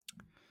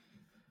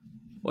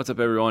What's up,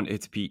 everyone?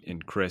 It's Pete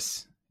and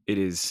Chris. It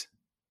is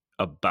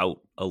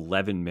about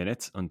 11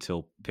 minutes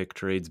until pick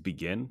trades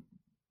begin,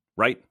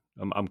 right?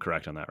 I'm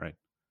correct on that, right?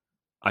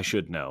 I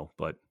should know,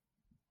 but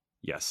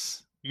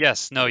yes,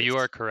 Yes, no, it you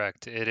are is.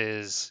 correct. It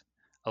is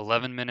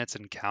 11 minutes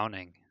and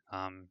counting.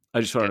 I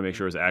just wanted to make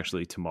sure Getting it was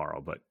actually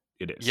tomorrow, but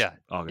it is yeah,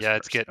 August yeah,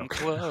 it's 1st. getting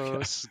Okay. Okay.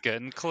 close,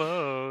 getting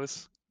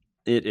close.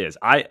 It is.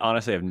 I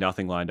honestly have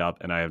nothing lined up,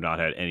 and I have not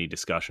had any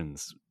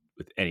discussions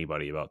with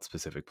anybody about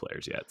specific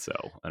players yet. So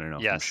I don't know if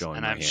I'm Yes, showing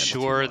and my hand too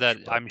much,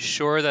 but I'm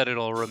sure that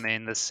it'll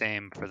remain the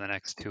same for the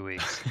next 2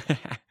 weeks.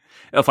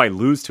 if I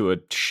lose to a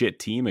shit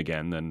team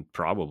again, then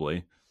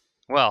probably.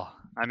 Well,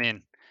 I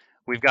mean,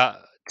 we've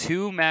got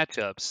two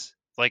matchups.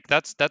 Like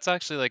that's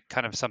actually like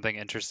kind of something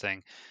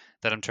interesting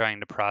that I'm trying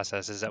to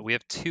process is that we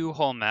have two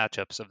whole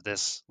matchups of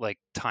this like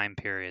time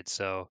period.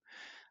 So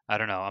I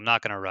don't know. I'm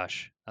not gonna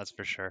rush. That's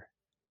for sure.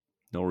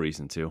 No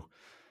reason to.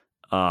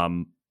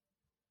 Um,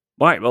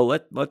 All right, well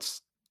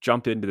let's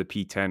jump into the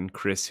P10.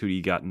 Chris, who do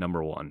you got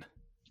number one?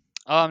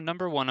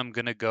 Number one, I'm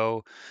gonna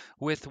go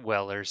with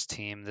Weller's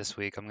team this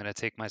week. I'm gonna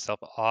take myself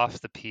off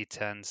the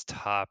P10's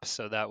top,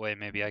 so that way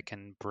maybe I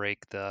can break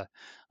the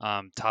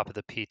top of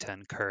the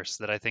P10 curse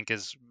that I think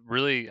is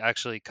really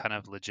actually kind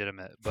of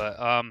legitimate.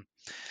 But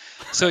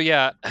so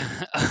yeah,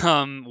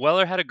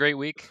 Weller had a great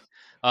week.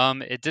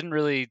 It didn't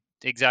really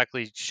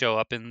exactly show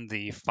up in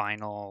the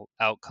final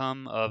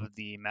outcome of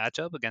the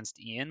matchup against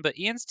Ian, but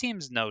Ian's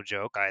team's no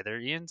joke either.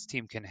 Ian's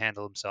team can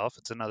handle himself.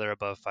 It's another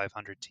above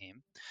 500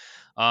 team.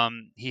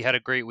 He had a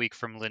great week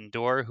from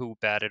Lindor, who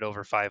batted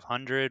over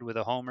 500 with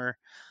a homer.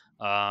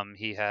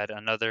 He had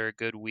another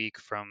good week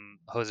from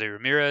Jose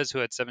Ramirez, who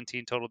had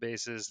 17 total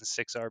bases and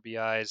 6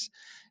 RBIs.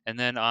 And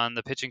then on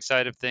the pitching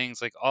side of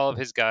things, like all of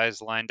his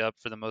guys lined up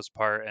for the most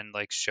part and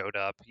like showed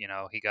up. You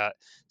know, he got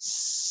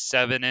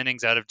 7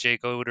 innings out of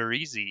Jake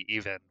Odorizzi,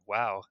 even.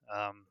 Wow,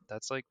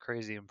 that's like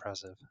crazy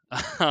impressive.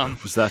 um,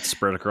 Was that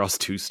spread across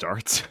two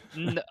starts?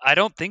 I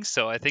don't think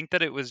so. I think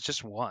that it was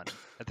just one.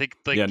 I think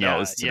like Yeah, no, it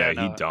was yeah,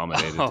 today. He no.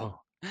 dominated. Oh.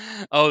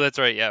 Oh, that's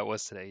right. Yeah, it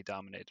was today. He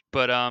dominated.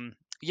 But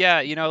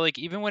yeah, you know, like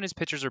even when his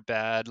pitchers are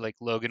bad, like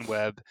Logan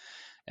Webb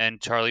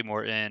and Charlie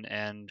Morton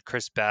and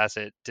Chris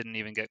Bassett didn't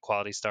even get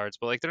quality starts,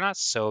 but like they're not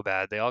so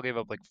bad. They all gave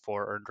up like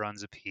 4 earned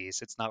runs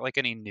apiece. It's not like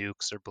any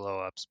nukes or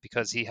blowups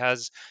because he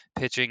has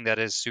pitching that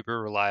is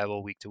super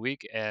reliable week to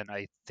week, and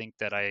I think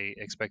that I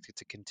expect it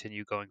to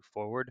continue going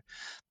forward.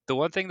 The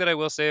one thing that I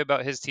will say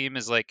about his team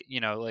is like, you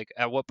know, like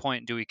at what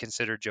point do we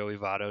consider Joey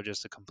Votto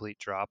just a complete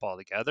drop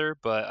altogether?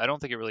 But I don't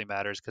think it really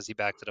matters because he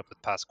backed it up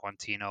with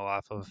Pasquantino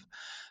off of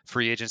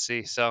free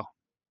agency. So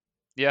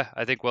yeah,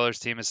 I think Weller's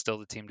team is still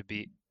the team to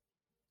beat.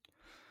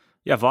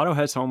 Yeah, Votto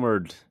has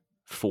homered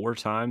 4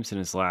 times in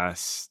his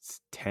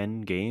last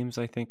 10 games,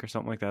 I think, or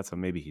something like that. So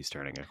maybe he's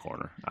turning a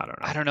corner. I don't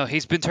I know. don't know.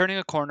 He's been turning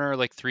a corner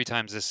like 3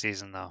 times this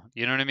season, though.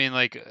 You know what I mean?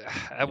 Like, at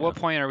Yeah. what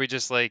point are we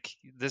just like,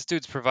 this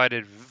dude's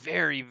provided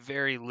very,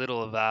 very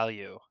little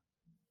value?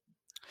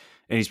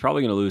 And he's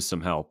probably going to lose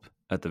some help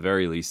at the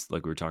very least,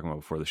 like we were talking about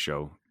before the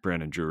show.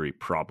 Brandon Drury,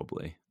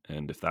 probably.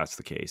 And if that's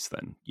the case,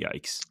 then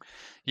yikes.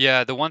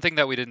 Yeah, the one thing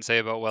that we didn't say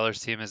about Weller's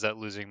team is that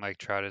losing Mike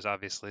Trout is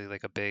obviously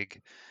like a big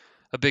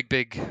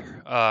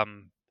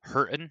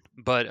hurting,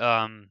 but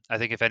I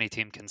think if any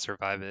team can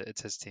survive it,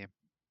 it's his team.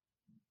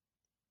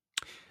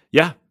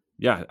 Yeah.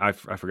 Yeah. I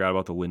forgot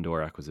about the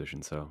Lindor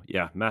acquisition. So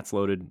yeah, Matt's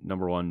loaded.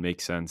 Number one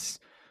makes sense.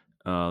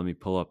 Let me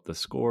pull up the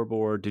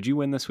scoreboard. Did you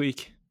win this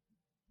week?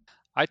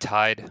 I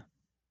tied.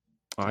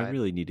 Oh, I Tied.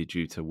 really needed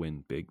you to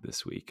win big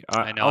this week.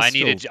 I know. I'll I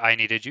still. needed. I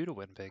needed you to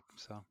win big.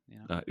 So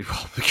Well,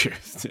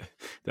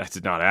 that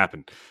did not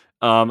happen.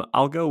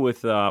 I'll go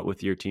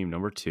with your team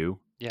number two.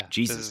 yeah.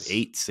 Jesus, Because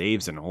 8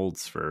 saves and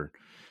holds for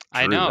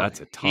I Drew. know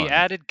That's a he ton.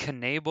 added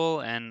Knable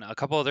and a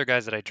couple other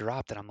guys that I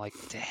dropped, and I'm like,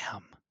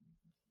 damn.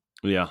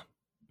 Yeah,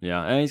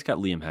 yeah, and he's got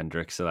Liam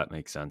Hendricks, so that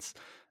makes sense.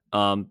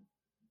 Um,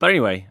 but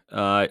anyway,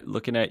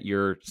 looking at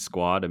your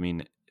squad, I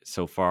mean,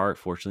 so far,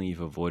 fortunately, you've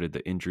avoided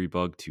the injury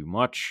bug too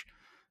much.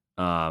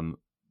 Um,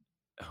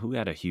 who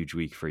had a huge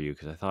week for you?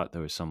 Because I thought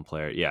there was some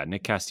player. Yeah,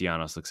 Nick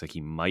Castellanos looks like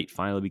he might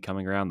finally be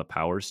coming around. The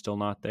power's still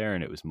not there,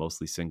 and it was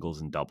mostly singles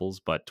and doubles,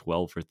 but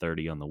 12 for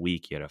 30 on the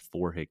week. He had a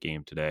 4-hit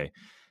game today.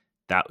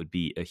 That would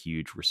be a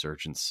huge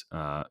resurgence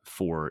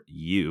for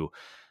you.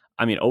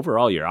 I mean,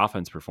 overall, your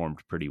offense performed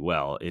pretty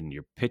well, and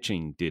your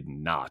pitching did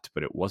not.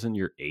 But it wasn't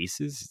your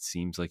aces. It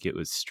seems like it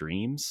was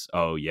streams.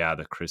 Oh yeah,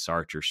 the Chris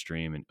Archer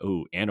stream, and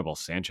Anibal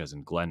Sanchez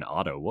and Glenn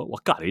Otto.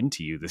 What got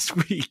into you this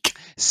week?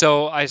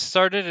 So I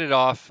started it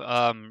off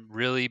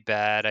really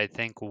bad. I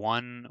think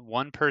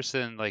one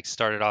person like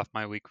started off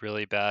my week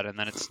really bad, and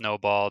then it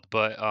snowballed.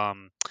 But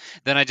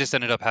then I just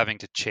ended up having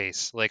to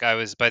chase. Like I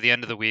was by the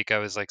end of the week, I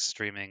was like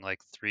streaming like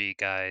 3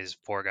 guys,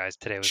 4 guys.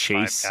 Today was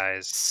five Chase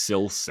guys.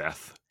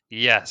 Silseth.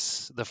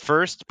 Yes, the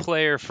first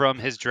player from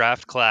his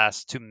draft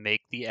class to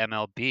make the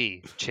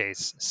MLB,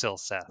 Chase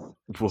Silseth.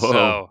 Whoa.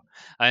 So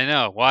I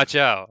know, watch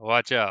out,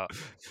 watch out.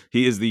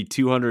 He is the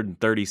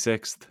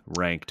 236th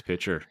ranked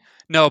pitcher.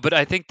 No, but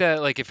I think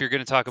that like if you're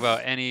going to talk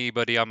about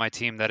anybody on my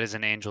team that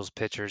isn't Angels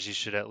pitchers, you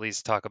should at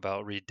least talk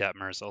about Reed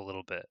Detmers a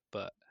little bit.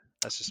 But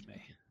that's just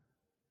me.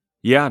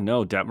 Yeah,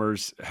 no,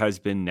 Detmers has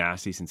been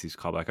nasty since he's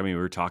called back. I mean,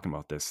 we were talking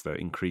about this. The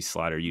increased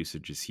slider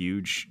usage is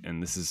huge,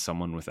 and this is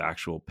someone with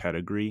actual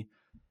pedigree.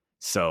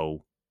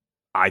 So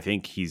I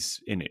think he's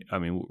in it. I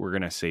mean, we're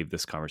going to save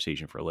this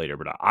conversation for later,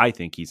 but I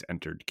think he's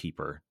entered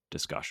keeper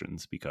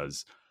discussions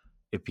because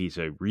if he's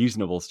a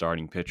reasonable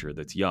starting pitcher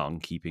that's young,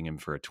 keeping him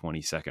for a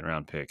 22nd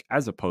round pick,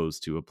 as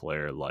opposed to a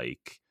player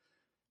like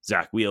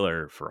Zach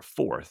Wheeler for a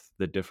fourth,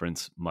 the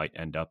difference might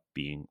end up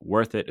being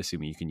worth it,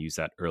 assuming you can use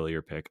that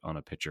earlier pick on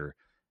a pitcher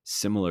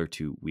similar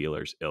to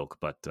Wheeler's ilk.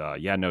 But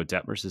yeah, no,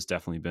 Detmers has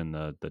definitely been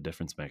the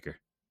difference maker.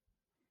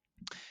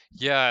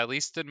 Yeah, at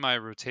least in my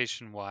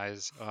rotation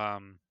wise,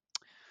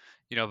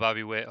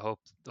 Bobby Witt,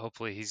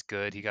 hopefully he's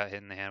good. He got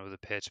hit in the hand with a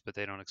pitch, but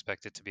they don't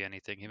expect it to be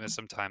anything. He missed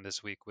some time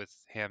this week with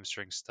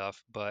hamstring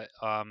stuff, but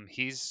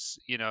he's,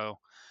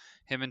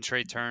 him and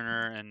Trey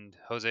Turner and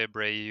Jose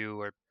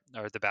Abreu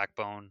are the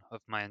backbone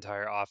of my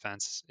entire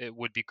offense. It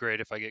would be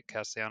great if I get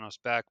Castellanos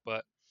back,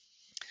 but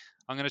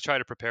I'm going to try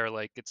to prepare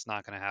like it's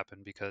not going to happen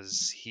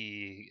because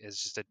he is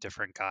just a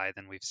different guy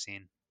than we've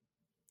seen.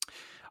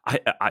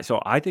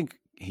 So I think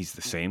he's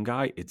the same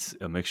guy. It's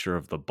a mixture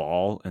of the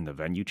ball and the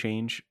venue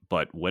change,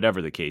 but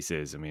whatever the case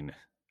is, I mean,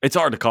 it's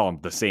hard to call him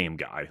the same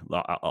guy.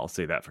 I'll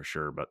say that for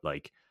sure. But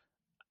like,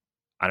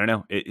 I don't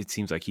know. It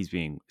seems like he's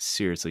being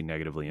seriously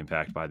negatively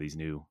impacted by the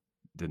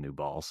new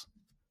balls.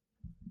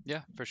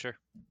 Yeah, for sure.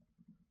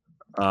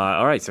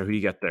 All right. So who do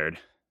you get third?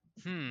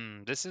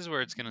 This is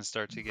where it's going to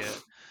start to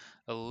get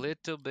a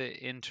little bit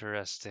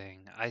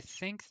interesting. I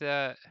think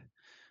that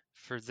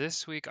for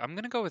this week, I'm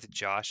gonna go with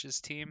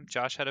Josh's team.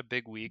 Josh had a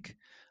big week.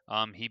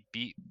 He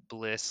beat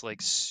Bliss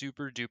like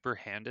super duper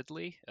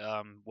handedly.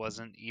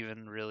 Wasn't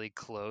even really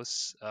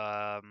close.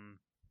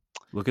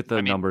 Look at I the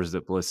mean, numbers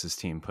that Bliss's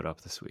team put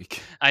up this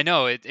week. I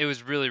know it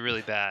was really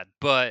really bad,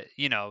 but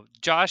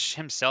Josh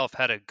himself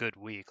had a good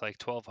week. Like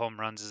 12 home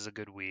runs is a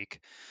good week.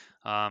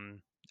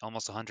 Um,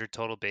 Almost 100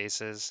 total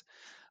bases.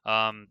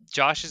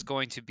 Josh is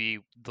going to be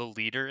the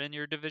leader in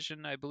your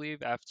division, I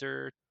believe,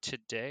 after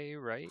today,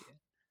 right?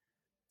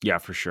 Yeah,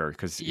 for sure.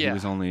 Because he Yeah,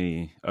 was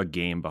only a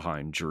game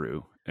behind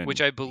Drew, which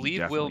and I he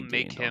believe will definitely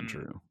make gained on him.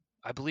 Drew.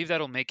 I believe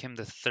that'll make him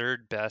the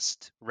third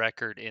best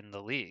record in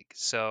the league.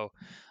 So,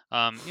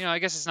 I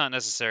guess it's not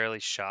necessarily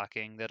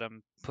shocking that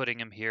I'm putting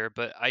him here,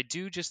 but I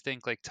do just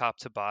think like top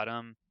to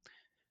bottom,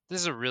 this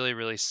is a really,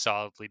 really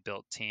solidly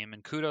built team,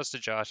 and kudos to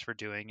Josh for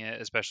doing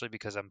it, especially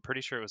because I'm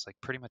pretty sure it was like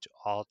pretty much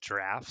all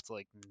draft,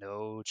 like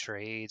no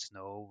trades,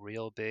 no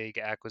real big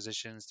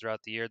acquisitions throughout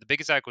the year. The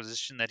biggest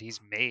acquisition that he's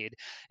made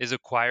is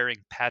acquiring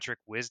Patrick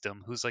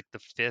Wisdom, who's like the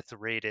fifth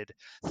rated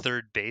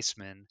third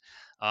baseman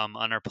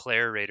on our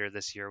player rater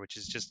this year, which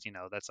is just,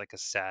 that's like a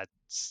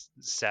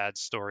sad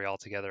story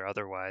altogether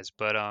otherwise.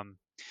 But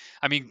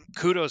I mean,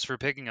 kudos for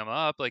picking him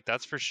up, like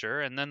that's for sure.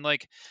 And then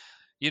like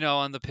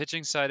on the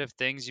pitching side of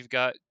things, you've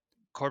got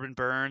Corbin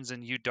Burns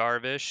and Yu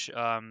Darvish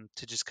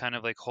to just kind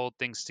of like hold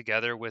things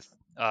together with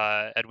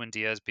Edwin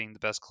Diaz being the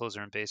best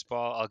closer in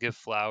baseball. I'll give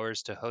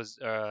flowers to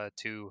Jose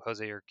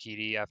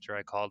Urquidy after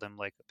I called him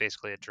like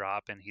basically a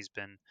drop, and he's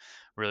been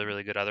really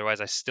really good.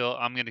 Otherwise,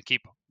 I'm gonna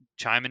keep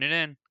chiming it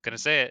in. Gonna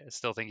say it. I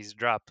still think he's a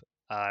drop.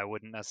 I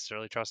wouldn't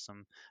necessarily trust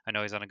him. I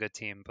know he's on a good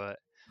team, but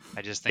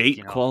I just think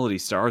 8 quality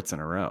starts in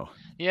a row.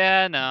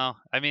 yeah, no.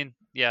 I mean,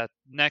 yeah,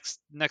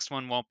 next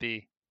one won't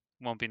be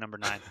number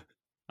 9.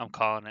 I'm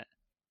calling it.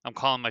 I'm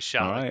calling my All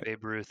shot like right.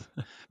 Babe Ruth.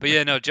 But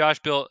yeah, no, Josh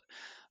built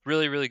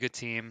really really good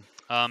team.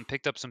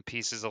 Picked up some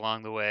pieces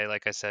along the way,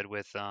 like I said,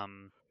 with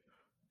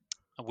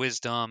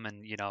Wisdom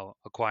and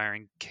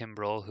acquiring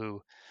Kimbrel,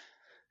 who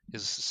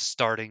is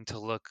starting to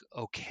look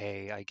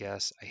okay. I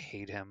guess I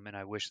hate him, and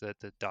I wish that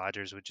the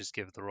Dodgers would just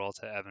give the role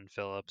to Evan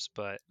Phillips.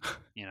 But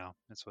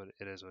it's what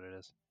it is. What it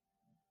is.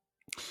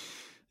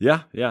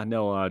 Yeah.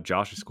 No,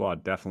 Josh's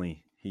squad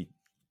definitely he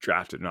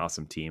drafted an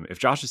awesome team. If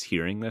Josh is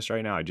hearing this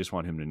right now, I just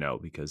want him to know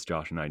because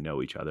Josh and I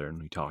know each other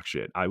and we talk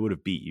shit. I would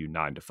have beat you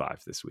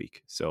 9-5 this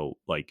week. So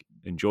like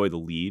enjoy the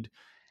lead,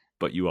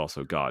 but you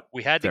also got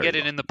We had to very get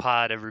it in the lucky.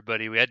 pod,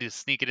 everybody. We had to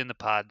sneak it in the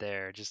pod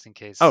there, just in Oh,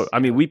 case. I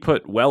mean, we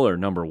put Weller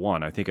number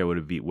 1. I think I would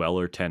have beat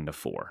Weller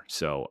 10-4.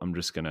 So I'm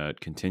just gonna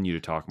continue to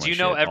talk Do my you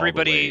know shit all the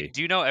everybody? way.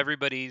 Do you know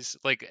everybody's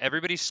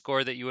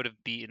score that you would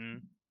have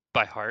beaten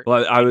by heart?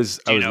 Well, Do I you, was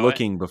do I you was know it?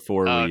 looking Oh, okay.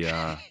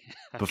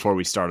 before Okay.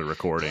 we started I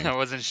recording.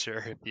 wasn't sure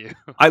if you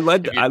I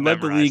led if I you'd led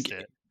the memorized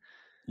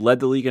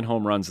league it. in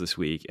home runs this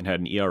week and had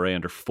an ERA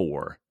under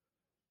 4.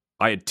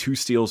 I had 2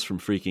 steals from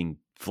freaking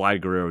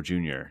Vlad Guerrero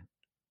Jr.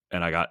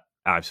 and I got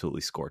absolutely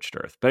scorched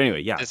earth. But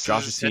anyway, yeah, This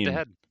Josh's is head to team.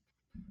 head.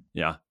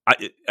 Yeah,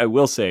 I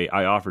will say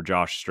I offered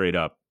Josh straight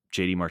up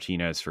JD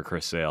Martinez for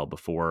Chris Sale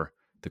before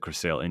the Chris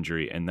Sale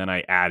injury, and then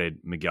I added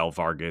Miguel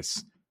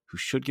Vargas, who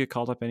should get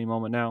called up any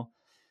moment now,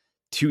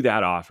 to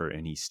that offer,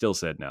 and he still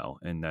said no.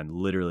 And then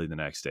literally the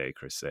next day,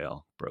 Chris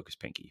Sale broke his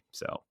pinky.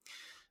 So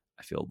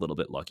I feel a little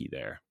bit lucky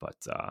there. But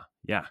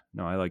yeah,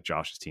 no, I like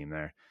Josh's team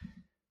there.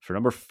 For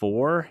number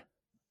 4,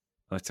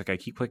 it's like I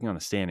keep clicking on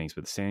the standings,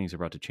 but the standings are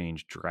about to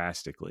change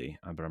drastically.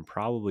 But I'm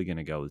probably going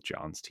to go with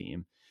John's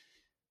team.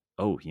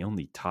 Oh, he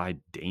only tied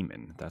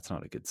Damon. That's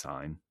not a good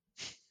sign.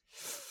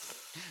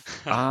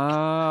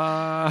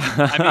 I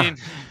Uh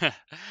mean,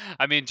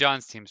 I mean,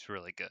 John's team's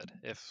really good.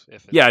 If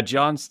it's yeah,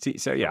 John's team.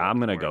 So for yeah, what I'm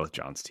it's gonna go worth. with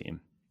John's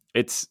team.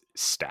 It's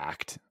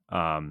stacked.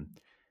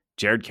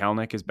 Jared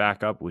Kelnick is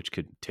back up, which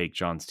could take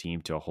John's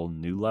team to a whole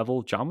new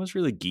level. John was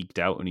really geeked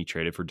out when he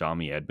traded for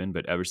Tommy Edman,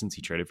 but ever since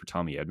he traded for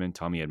Tommy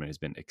Edman has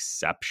been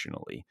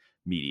exceptionally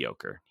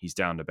mediocre. He's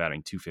down to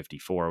batting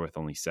 254 with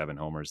only 7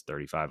 homers,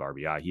 35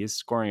 RBI. He is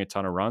scoring a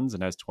ton of runs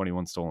and has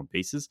 21 stolen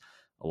bases.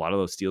 A lot of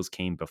those steals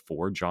came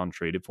before John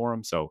traded for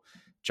him. So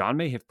John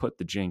may have put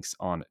the jinx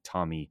on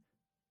Tommy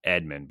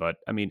Edman, but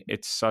I mean,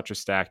 it's such a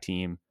stacked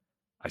team.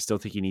 I still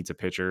think he needs a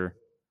pitcher.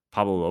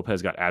 Pablo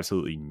Lopez got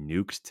absolutely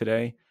nuked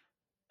today.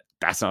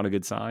 That's not a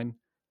good sign.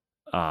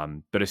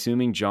 But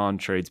assuming John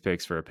trades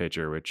picks for a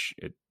pitcher, which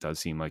it does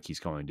seem like he's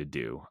going to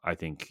do, I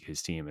think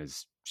his team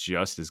is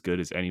just as good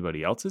as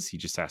anybody else's. He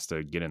just has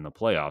to get in the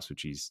playoffs,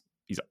 which he's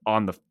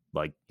on the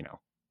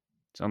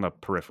it's on the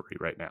periphery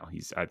right now.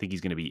 I think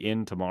he's going to be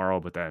in tomorrow,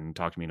 but then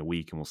talk to me in a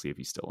week and we'll see if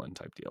he's still in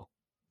type deal.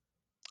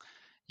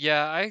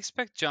 Yeah, I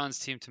expect John's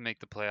team to make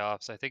the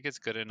playoffs. I think it's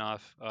good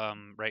enough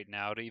right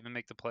now to even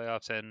make the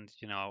playoffs, and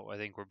I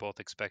think we're both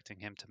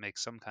expecting him to make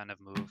some kind of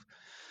move,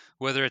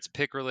 whether it's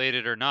pick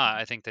related or not.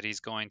 I think that he's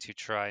going to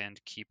try and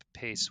keep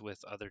pace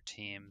with other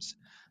teams.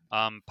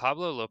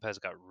 Pablo Lopez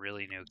got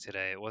really nuked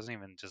today. It wasn't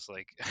even just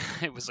like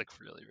it was like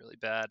really really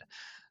bad.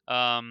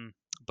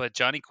 But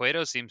Johnny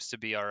Cueto seems to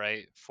be all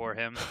right for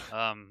him,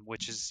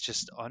 which is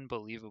just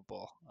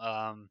unbelievable.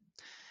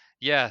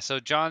 Yeah, so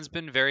John's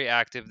been very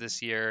active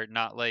this year,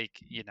 not like,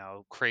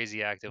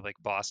 crazy active like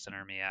Boston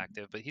or me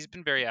active, but he's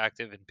been very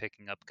active in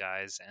picking up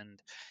guys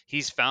and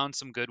he's found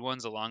some good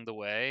ones along the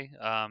way.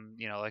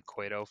 Like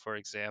Cueto, for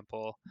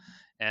example.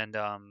 And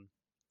I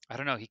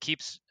don't know, he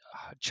keeps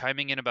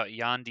chiming in about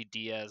Yandy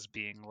Diaz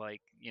being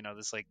like,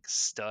 this like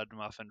stud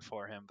muffin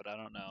for him, but I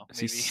don't know. Is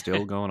he Maybe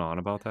still going on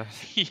about that?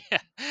 yeah.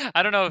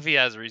 I don't know if he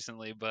has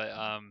recently, but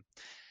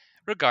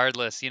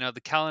regardless, the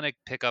Kalanick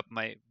pickup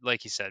might,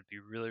 like you said, be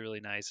really,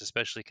 really nice,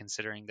 especially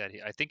considering that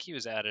I think he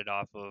was added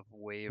off of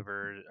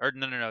waiver, or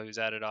no, he was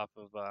added off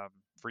of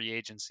free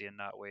agency and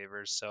not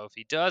waivers. So if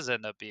he does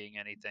end up being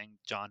anything,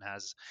 John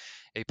has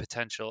a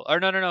potential. Or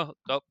no,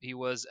 oh, he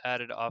was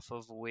added off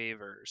of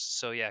waivers.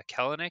 So yeah,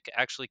 Kalanick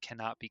actually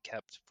cannot be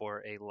kept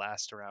for a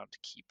last round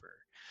keeper.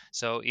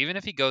 So even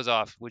if he goes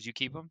off, would you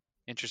keep him?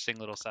 Interesting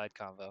little side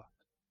convo.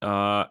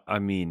 I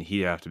mean,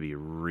 he'd have to be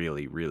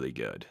really, really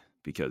good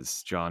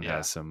because John Yeah.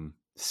 has some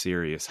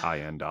serious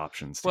high end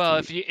options to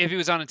Well, keep. if he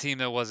was on a team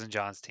that wasn't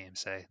John's team,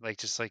 say, like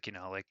just like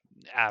like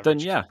Then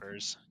average yeah.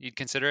 keepers, you'd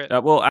consider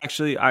it. Well,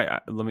 actually, I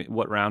let me.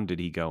 What round did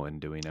he go in?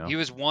 Do we He know?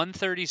 was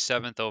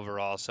 137th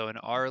overall, so in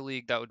our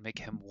league that would make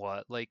him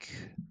what, like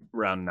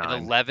Round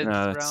an 9. 11th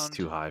No, that's round?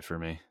 too high for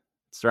me.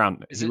 It's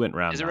round. Is He it went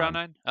round is it round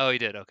 9. 9? Oh, he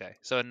did. Okay,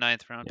 so a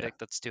ninth round Yeah. pick.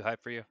 That's too high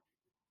for you.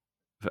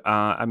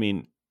 I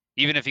mean,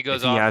 Even if he if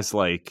goes he off. has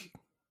like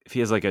if he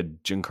has like a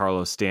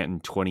Giancarlo Stanton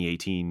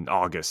 2018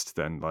 August,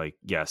 then like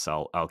yes,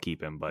 I'll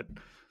keep him. But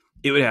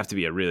it would have to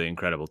be a really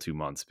incredible 2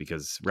 months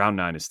because round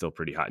 9 is still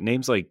pretty hot.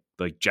 Names like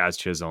Jazz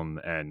Chisholm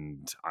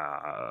and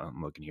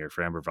I'm looking here,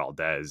 Framber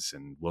Valdez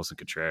and Wilson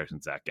Contreras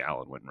and Zach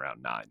Gallen went in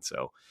round 9.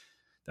 So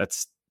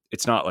that's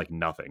it's not like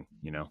nothing.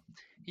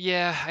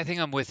 Yeah, I think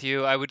I'm with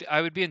you. I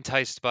would be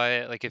enticed by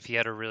it, like if he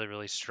had a really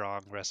really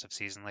strong rest of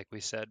season, like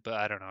we said. But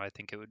I don't know. I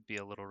think it would be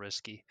a little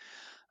risky.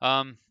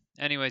 Um.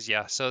 Anyways,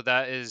 yeah. So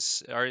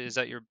is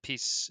that your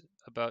piece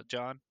about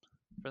John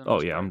for the Oh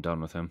most yeah, part? I'm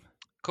done with him.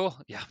 Cool.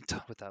 Yeah, I'm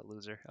done with that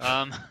loser.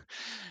 Uh,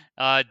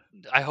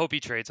 I hope he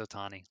trades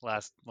Otani.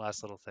 Last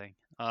little thing.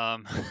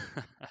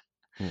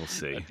 We'll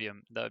see.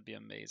 That'd be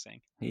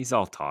amazing. He's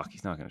all talk.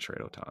 He's not going to trade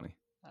Otani.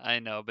 I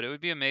know, but it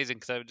would be amazing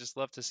because I would just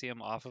love to see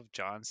him off of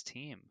John's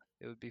team.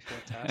 It would be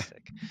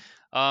fantastic.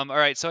 All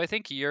right, so I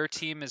think your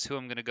team is who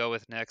I'm going to go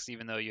with next,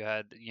 even though you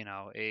had,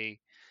 a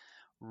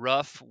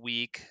rough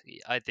week.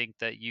 I think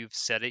that you've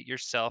said it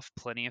yourself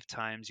plenty of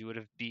times. You would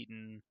have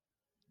beaten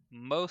I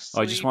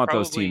just mostly, want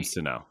those teams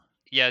probably, to know.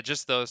 yeah,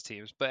 just those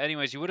teams. But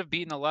anyways, you would have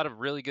beaten a lot of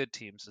really good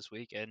teams this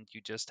week, and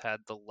you just had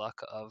the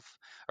luck of,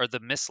 or the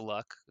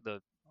misluck, the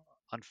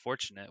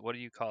unfortunate. What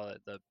do you call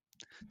it?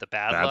 The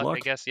bad Bad luck, I luck?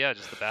 guess. Yeah,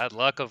 just the bad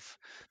luck of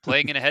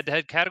playing in a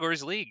head-to-head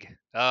categories league,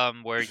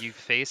 where you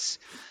face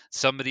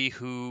somebody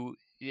who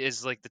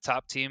is like the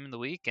top team in the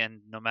week,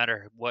 and no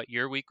matter what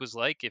your week was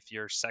like, if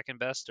you're second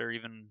best or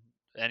even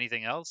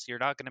anything else, you're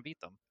not going to beat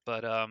them.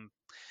 But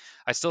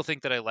I still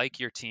think that I like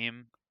your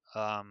team.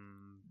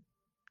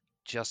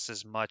 Just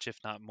as much, if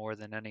not more,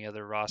 than any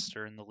other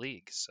roster in the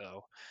league.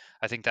 So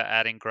I think that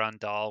adding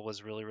Grandal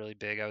was really, really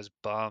big. I was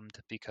bummed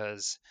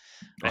because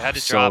Oh, I I had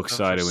was to so drop him for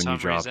excited when you some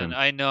dropped reason. him.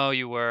 I know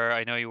you were.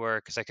 I know you were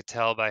because I could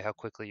tell by how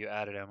quickly you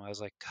added him. I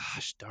was like,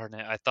 gosh darn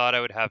it. I thought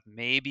I would have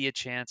maybe a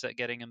chance at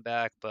getting him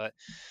back, but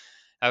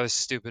I was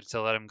stupid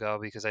to let him go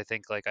because I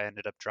think like I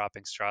ended up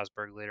dropping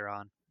Strasburg later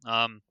on.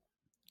 Um,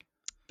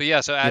 But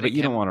yeah, so Yeah, but adding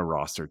you don't him. want to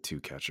roster 2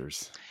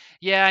 catchers.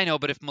 Yeah, I know,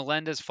 but if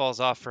Melendez falls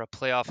off for a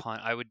playoff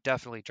hunt, I would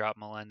definitely drop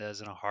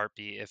Melendez in a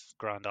heartbeat if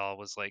Grandal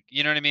was like,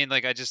 you know what I mean?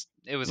 Like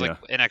it was like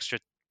Yeah. an extra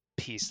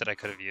piece that I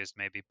could have used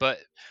maybe. But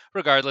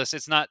regardless,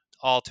 it's not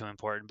all too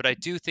important. But I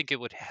do think it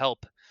would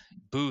help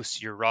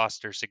boost your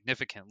roster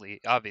significantly,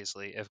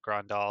 obviously, if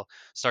Grandal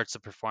starts to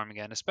perform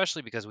again,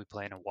 especially because we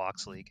play in a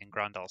walks league and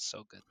Grandal's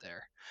so good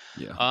there.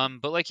 Yeah.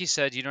 But like you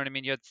said, you know what I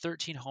mean? You had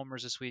 13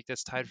 homers this week.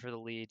 That's tied for the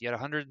lead. You had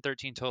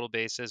 113 total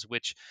bases,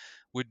 which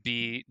would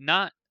be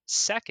not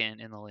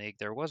second in the league.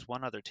 There was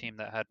one other team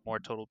that had more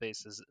total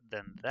bases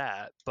than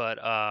that, but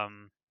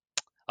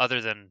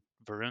other than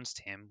Varun's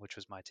team, which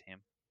was my team,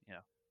 you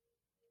know,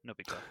 no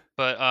big deal.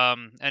 But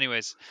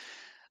anyways,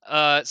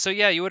 so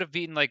yeah, you would have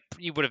beaten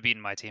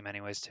my team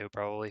anyways too,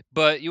 probably.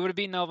 But you would have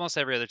beaten almost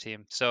every other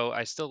team. So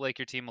I still like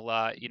your team a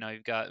lot. You know,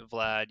 you've got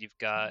Vlad, you've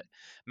got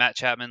Matt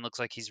Chapman. Looks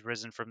like he's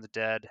risen from the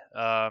dead.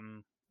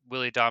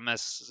 Willie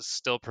Damas is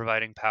still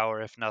providing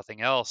power, if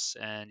nothing else.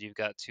 And you've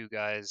got two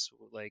guys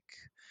like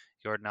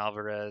Jordan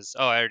Alvarez.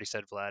 Oh, I already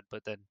said Vlad,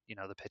 but then you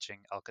know the pitching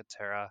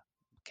Alcantara,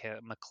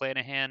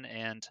 McClanahan,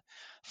 and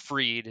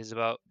Freed is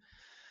about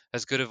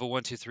as good of a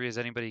 1-2-3 as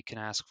anybody can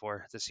ask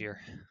for this year.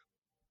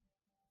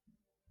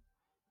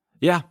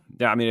 Yeah.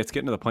 Yeah. I mean, it's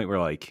getting to the point where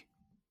like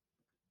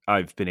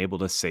I've been able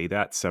to say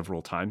that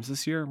several times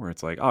this year where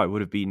it's like, oh, I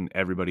would have beaten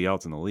everybody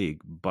else in the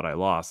league, but I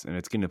lost. And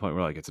it's getting to the point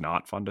where like it's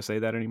not fun to say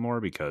that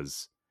anymore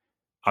because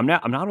I'm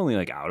not only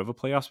like out of a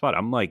playoff spot,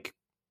 I'm like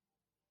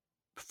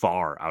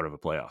far out of a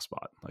playoff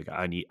spot. Like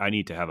I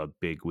need to have a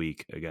big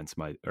week against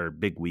my or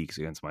big weeks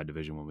against my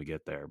division when we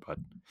get there. But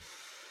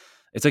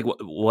it's like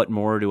what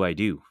more do I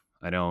do?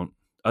 I don't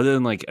other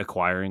than like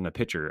acquiring a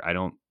pitcher, I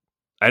don't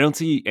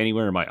see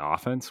anywhere in my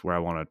offense where I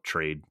want to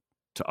trade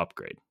to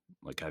upgrade.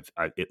 Like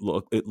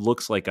it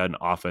looks like an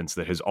offense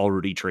that has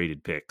already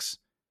traded picks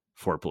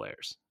for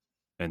players,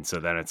 and so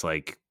then it's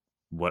like,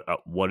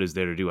 what is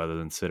there to do other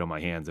than sit on my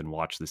hands and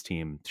watch this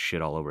team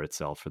shit all over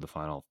itself for the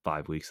final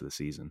 5 weeks of the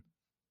season?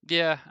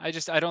 Yeah,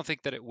 I don't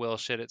think that it will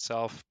shit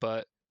itself,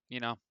 but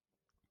you know,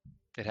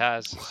 it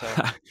has. So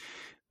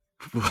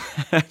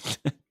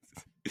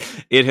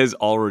It has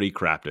already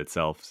crapped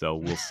itself, so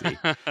we'll see.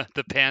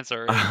 the pants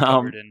are already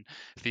covered Um, in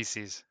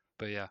feces.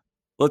 But yeah.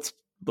 let's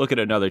look at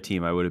another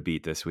team I would have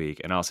beat this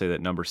week, and I'll say that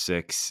number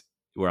 6.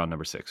 We're on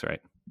number 6, right?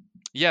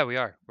 Yeah, we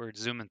are. We're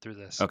zooming through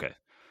this. Okay.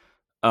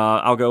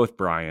 I'll go with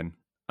Brian.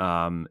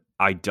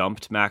 I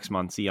dumped Max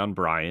Muncy on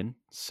Brian,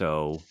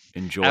 so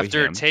enjoy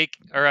him.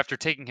 After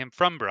taking him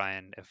from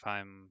Brian, if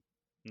I'm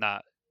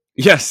not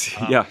Yes,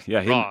 yeah,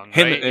 yeah. Him, wrong,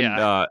 him, right? and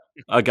Yeah.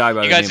 a guy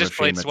by You the guys name of just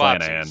played Shane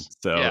McClanahan. swapsies.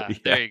 So Yeah, yeah,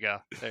 there you go.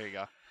 There you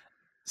go.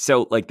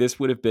 so like this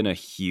would have been a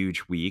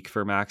huge week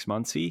for Max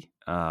Muncy,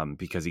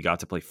 because he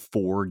got to play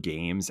 4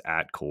 games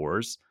at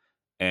Coors,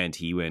 and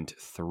he went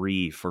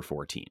 3 for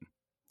 14.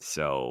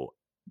 So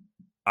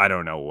I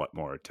don't know what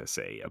more to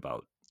say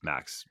about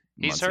Max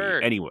He's Muncy.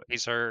 hurt. Anyway,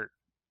 He's hurt.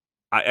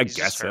 I He's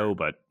guess just hurt. so,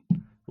 but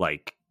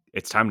like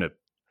it's time to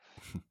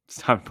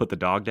put the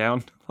dog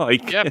down.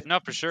 Like Yeah, no,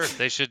 for sure.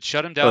 They should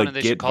shut him down and like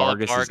they should get call up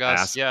Vargas's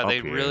Vargas. ass Yeah, up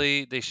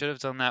here. they should have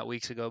done that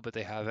weeks ago, but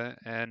they haven't.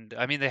 And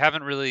I mean, they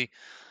haven't really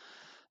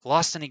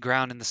lost any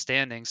ground in the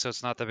standings, so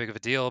it's not that big of a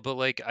deal. But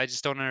like, I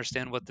just don't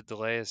understand what the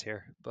delay is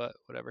here. But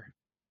whatever.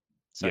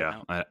 Side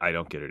Yeah, note. I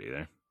don't get it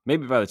either.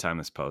 Maybe by the time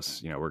this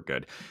posts, we're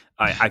good.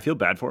 I feel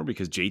bad for him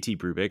because JT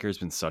Brubaker has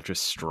been such a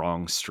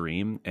strong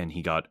stream, and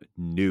he got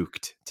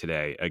nuked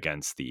today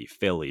against the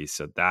Phillies,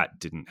 so that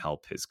didn't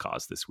help his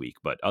cause this week.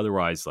 But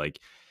otherwise, like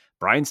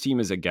Brian's team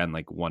is again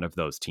like one of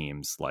those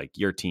teams, like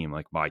your team,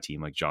 like my team,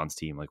 like John's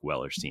team, like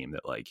Weller's team,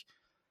 that like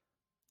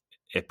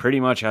it pretty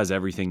much has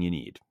everything you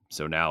need.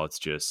 So now it's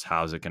just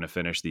how's it going to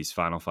finish these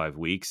final 5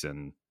 weeks,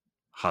 and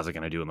how's it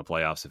going to do in the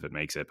playoffs if it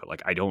makes it. But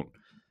like I don't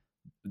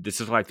this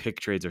is why pick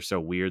trades are so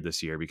weird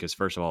this year because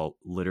first of all,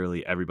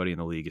 literally everybody in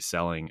the league is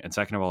selling, and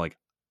second of all, like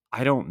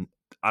I don't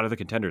out of the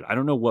contenders, I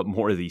don't know what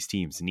more of these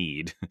teams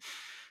need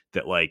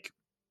that like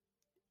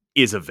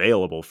is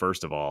available.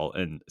 First of all,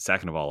 and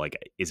second of all, like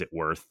is it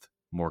worth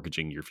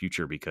mortgaging your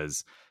future?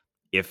 Because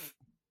if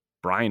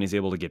Brian is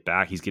able to get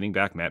back, he's getting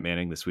back Matt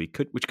Manning this week,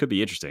 which could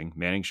be interesting.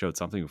 Manning showed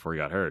something before he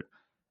got hurt,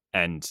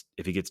 and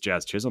if he gets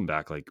Jazz Chisholm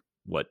back, like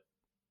what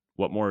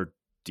more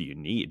do you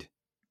need?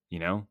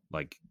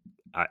 Like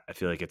I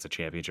feel like it's a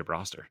championship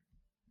roster.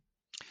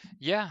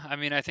 Yeah, I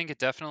mean, I think it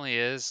definitely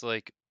is.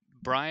 Like,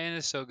 Brian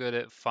is so good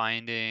at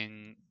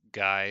finding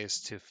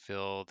guys to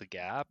fill the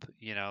gap.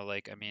 You know,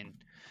 like, I mean,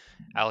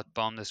 Alec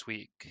Bohm this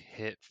week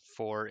hit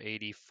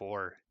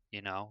 484,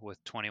 you know, with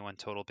 21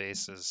 total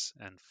bases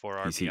and four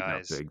He's heating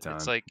up RBIs. big It's time.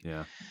 like,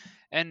 Yeah.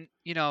 and,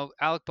 you know,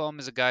 Alec Bohm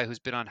is a guy who's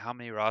been on how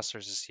many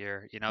rosters this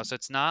year, you know, so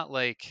it's not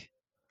like,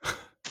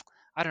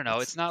 I don't know.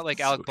 It's It's not like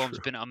so Alec true. Bohm's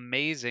been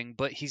amazing,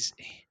 but he's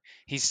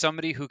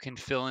somebody who can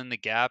fill in the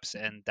gaps,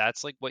 and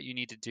that's like what you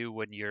need to do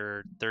when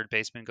your third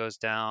baseman goes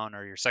down,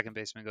 or your second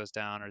baseman goes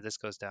down, or this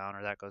goes down,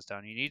 or that goes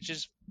down. You need to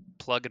just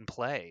plug and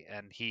play,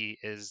 and he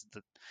is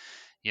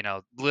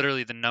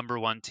literally the number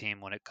one team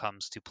when it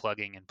comes to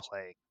plugging and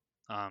playing.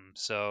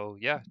 So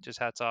yeah, just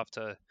hats off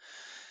to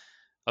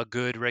a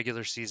good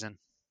regular season.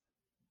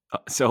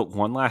 So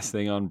one last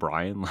thing on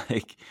Brian,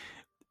 like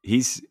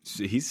he's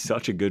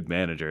such a good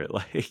manager.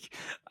 Like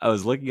I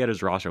was looking at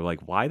his roster,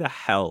 like why the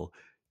hell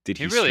did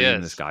He he really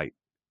stream this is. guy?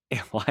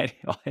 Why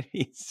did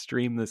he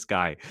stream this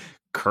guy,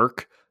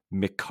 Kirk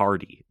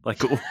McCarty?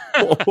 Like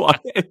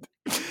what?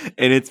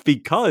 And it's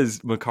because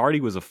McCarty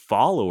was a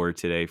follower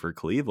today for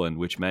Cleveland,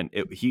 which meant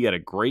he had a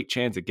great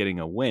chance at getting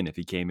a win if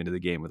he came into the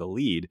game with a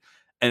lead,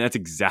 and that's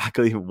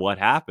exactly what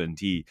happened.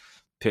 He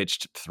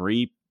pitched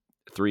three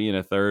and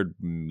a third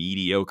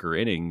mediocre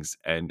innings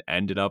and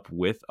ended up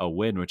with a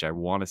win, which I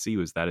want to see.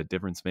 Was that a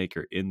difference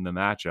maker in the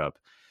matchup?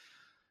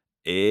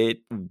 It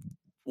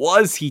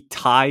was. He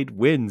tied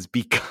wins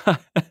because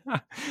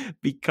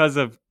because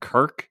of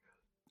Kirk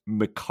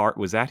McCart.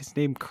 Was that his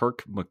name?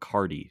 Kirk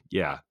McCarty.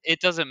 Yeah.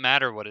 It doesn't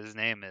matter what his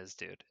name is,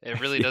 dude.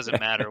 It really doesn't Yeah.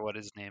 matter what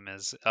his name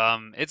is.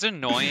 It's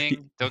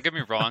annoying. Don't get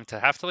me wrong. To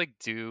have to like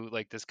do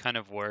like this kind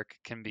of work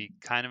can be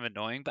kind of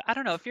annoying. But I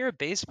don't know if you're a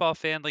baseball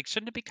fan, like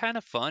shouldn't it be kind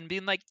of fun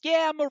being like,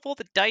 yeah, I'm gonna roll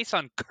the dice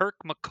on Kirk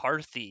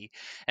McCarthy,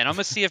 and I'm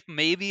gonna see if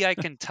maybe I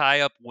can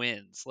tie up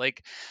wins.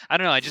 Like I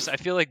don't know. I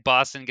feel like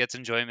Boston gets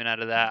enjoyment out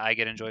of that. I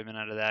get enjoyment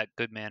out of that.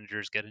 Good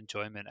managers get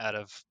enjoyment out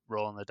of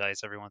rolling the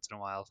dice every once in a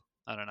while.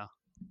 I don't know.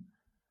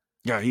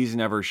 Yeah, he's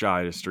never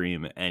shy to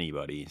stream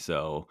anybody.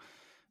 So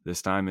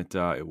this time it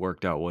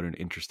worked out. What an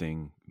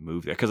interesting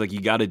move there. Because like you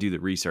got to do the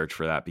research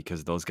for that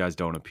because those guys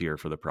don't appear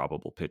for the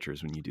probable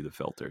pitchers when you do the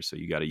filter. So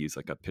you got to use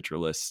like a pitcher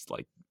list,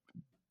 like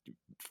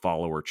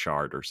follower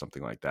chart or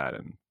something like that.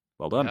 And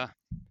well done. Yeah.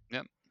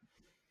 Yep.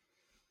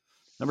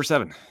 Number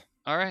 7.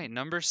 All right,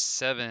 number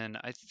 7.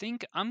 I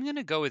think I'm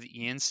gonna go with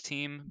Ian's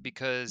team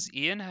because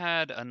Ian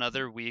had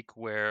another week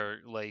where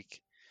like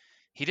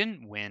he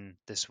didn't win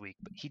this week,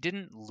 but he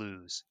didn't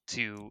lose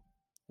to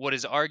what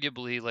is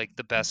arguably like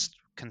the best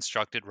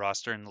constructed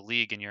roster in the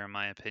league, in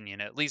my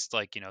opinion. At least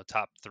like,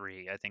 top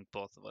 3. I think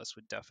both of us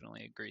would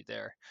definitely agree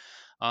there.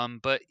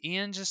 But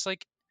Ian just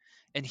like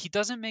and he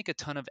doesn't make a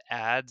ton of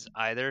ads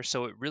either,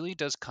 so it really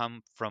does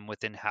come from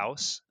within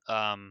house.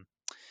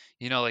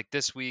 Like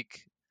this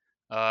week,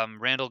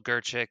 Randall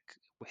Gerchick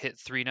hit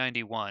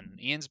 391.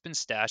 Ian's been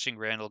stashing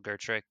Randall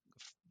Gerchick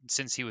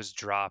since he was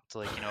dropped,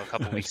 like, a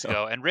couple I weeks know.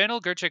 ago. And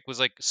Randall Gerchick was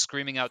like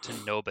screaming out to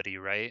nobody,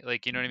 right?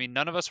 Like, you know what I mean?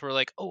 None of us were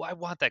like, oh, I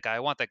want that guy. I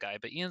want that guy.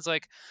 But Ian's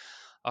like,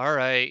 all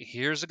right,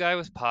 here's a guy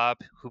with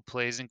pop who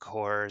plays in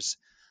cores.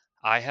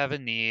 I have a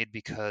need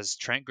because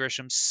Trent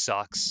Grisham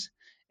sucks.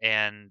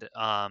 And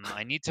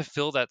I need to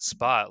fill that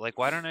spot. Like,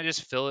 why don't I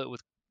just fill it with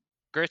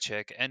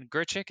Gerchick? And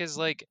Gerchick is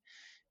like,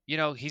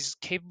 he's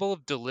capable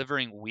of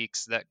delivering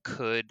weeks that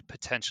could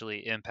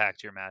potentially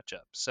impact your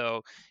matchup.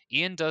 So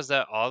Ian does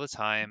that all the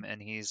time,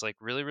 and he's like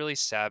really, really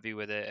savvy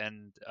with it.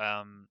 And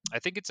I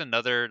think it's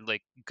another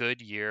like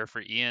good year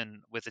for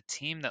Ian with a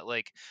team that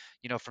like,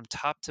 from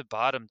top to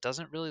bottom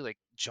doesn't really like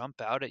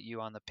jump out at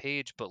you on the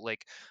page, but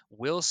like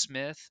Will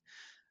Smith,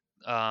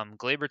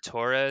 Gleyber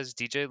Torres,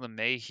 DJ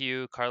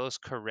LeMahieu, Carlos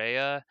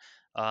Correa,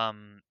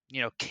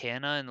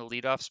 Canna in the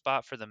leadoff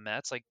spot for the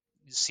Mets, like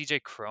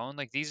CJ Crone,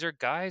 like these are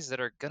guys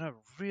that are gonna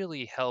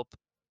really help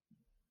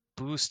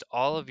boost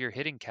all of your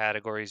hitting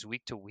categories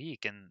week to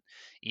week. And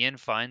Ian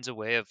finds a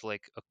way of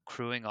like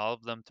accruing all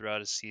of them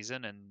throughout a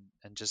season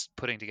and just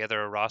putting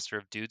together a roster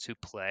of dudes who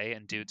play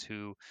and dudes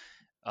who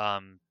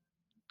um,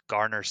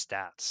 garner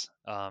stats.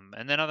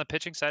 And then on the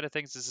pitching side of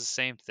things, it's the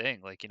same thing.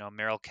 Like,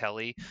 Merrill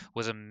Kelly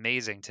was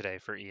amazing today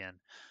for Ian.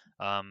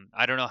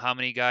 I don't know how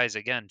many guys,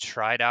 again,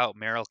 tried out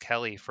Merrill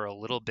Kelly for a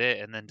little bit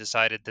and then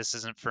decided this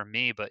isn't for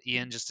me, but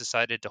Ian just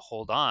decided to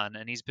hold on.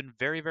 And he's been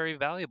very, very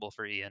valuable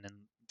for Ian in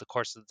the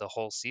course of the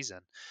whole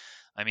season.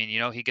 I mean,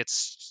 he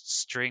gets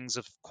strings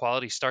of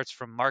quality starts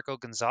from Marco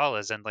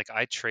Gonzalez, and like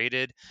I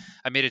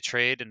made a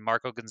trade, and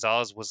Marco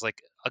Gonzalez was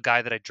like a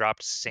guy that I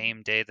dropped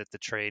same day that the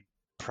trade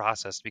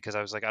processed because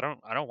I was like, I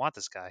don't want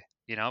this guy,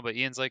 But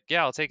Ian's like,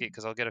 yeah, I'll take it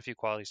because I'll get a few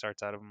quality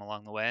starts out of him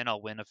along the way, and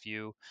I'll win a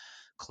few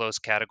close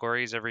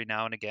categories every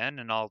now and again,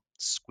 and I'll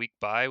squeak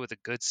by with a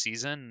good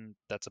season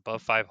that's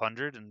above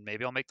 500, and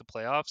maybe I'll make the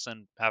playoffs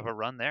and have a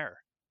run there.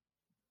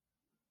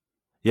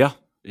 Yeah.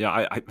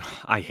 Yeah,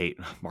 I hate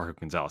Marco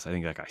Gonzalez. I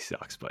think that guy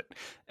sucks, but We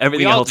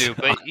everything all else do,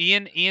 but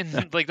Ian,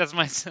 like that's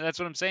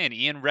what I'm saying.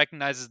 Ian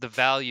recognizes the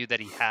value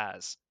that he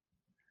has.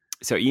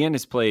 so Ian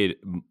has played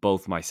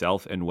both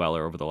myself and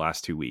Weller over the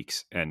last 2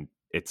 weeks, and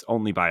it's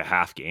only by a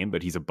half game,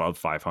 but he's above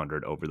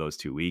 500 over those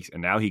 2 weeks,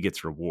 and now he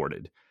gets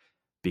rewarded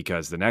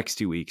because the next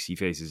 2 weeks he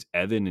faces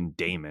Evan and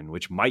Damon,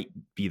 which might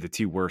be the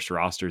 2 worst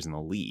rosters in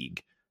the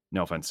league.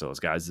 No offense to those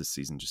guys, this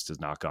season just has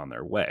not gone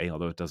their way.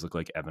 Although it does look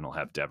like Evan will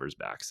have Devers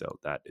back, so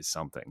that is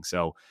something.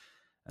 So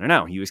I don't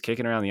know. He was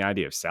kicking around the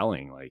idea of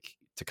selling, like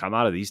to come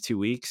out of these 2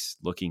 weeks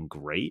looking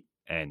great,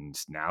 and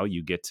now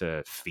you get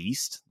to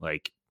feast.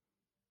 Like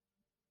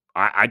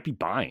I'd be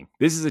buying.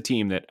 This is a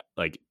team that,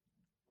 like,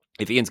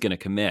 if Ian's going to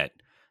commit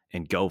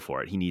and go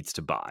for it, he needs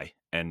to buy,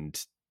 and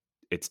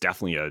it's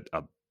definitely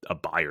a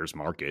buyer's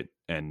market.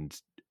 And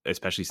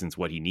especially since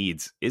what he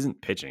needs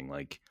isn't pitching.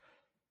 Like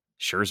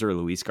Scherzer,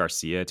 Luis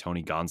Garcia,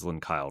 Tony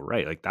Gonsolin, Kyle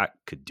Wright. Like that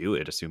could do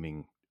it,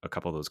 assuming a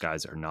couple of those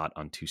guys are not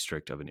on too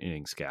strict of an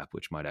innings cap,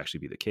 which might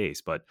actually be the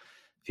case. But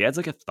if he adds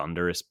like a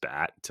thunderous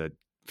bat to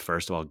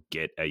first of all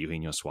get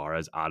Eugenio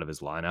Suarez out of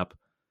his lineup,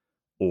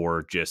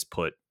 or just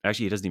put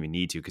actually he doesn't even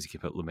need to because he can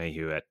put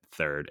LeMahieu at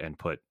third and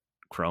put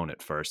Crone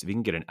at first. If he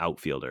can get an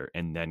outfielder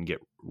and then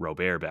get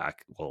Robert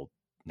back, well,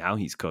 now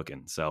he's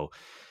cooking. So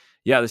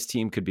yeah, this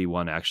team could be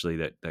one actually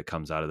that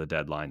comes out of the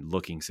deadline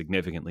looking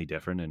significantly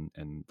different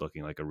and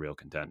looking like a real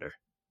contender.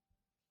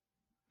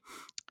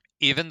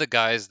 Even the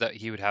guys that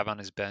he would have on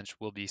his bench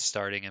will be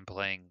starting and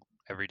playing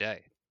every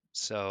day.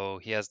 So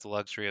he has the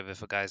luxury of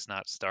if a guy's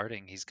not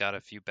starting, he's got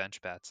a few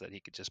bench bats that he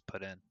could just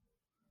put in.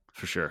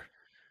 For sure.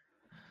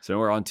 So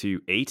we're on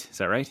to 8. Is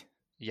that right?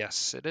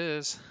 Yes, it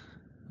is.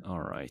 All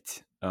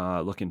right.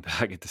 Looking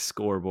back at the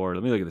scoreboard,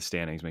 let me look at the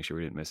standings, make sure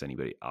we didn't miss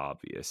anybody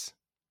obvious.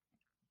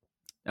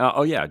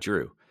 Oh, yeah,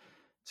 Drew.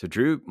 So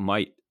Drew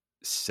might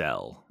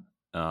sell,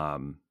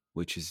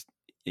 which is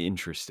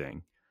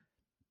interesting.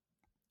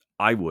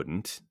 I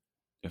wouldn't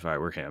if I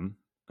were him.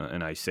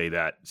 And I say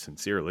that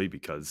sincerely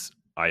because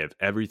I have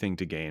everything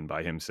to gain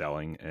by him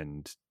selling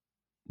and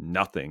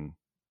nothing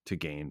to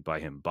gain by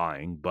him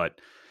buying,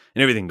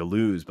 and everything to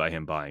lose by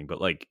him buying.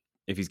 But like,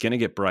 if he's going to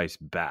get Bryce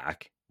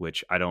back,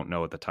 which I don't know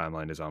what the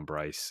timeline is on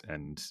Bryce,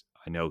 and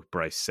I know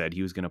Bryce said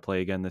he was going to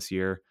play again this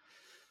year,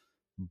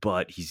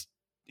 but he's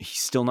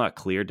still not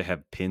cleared to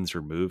have pins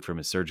removed from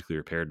his surgically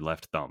repaired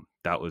left thumb.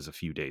 That was a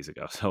few days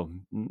ago. So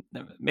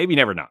maybe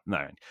never not.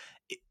 No.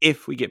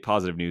 If we get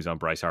positive news on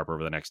Bryce Harper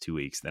over the next 2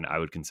 weeks, then I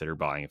would consider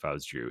buying if I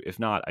was Drew. If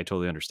not, I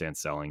totally understand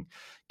selling.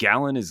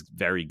 Gallen is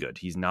very good.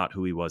 He's not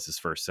who he was his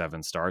first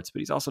 7 starts,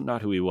 but he's also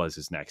not who he was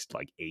his next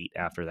like 8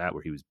 after that,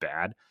 where he was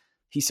bad.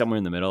 He's somewhere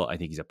in the middle. I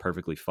think he's a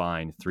perfectly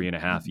fine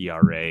 3.5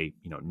 ERA,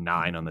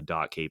 9 on the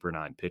dot K per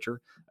 9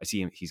 pitcher. I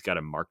see him. He's got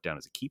him marked down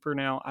as a keeper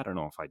now. I don't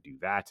know if I do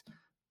that,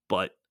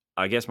 but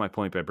I guess my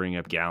point by bringing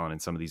up Gallen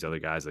and some of these other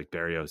guys like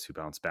Berrios, who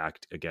bounced back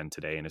again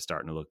today and is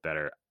starting to look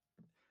better,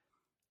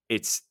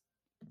 it's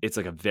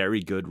like a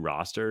very good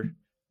roster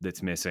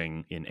that's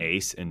missing an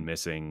ace and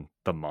missing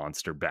the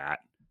monster bat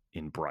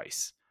in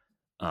Bryce.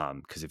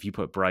 Because if you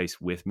put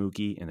Bryce with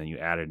Mookie and then you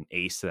added an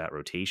ace to that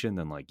rotation,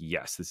 then like,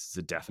 yes, this is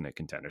a definite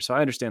contender. So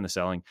I understand the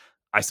selling.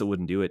 I still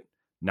wouldn't do it,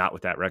 not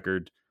with that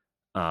record.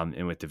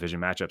 And with division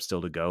matchups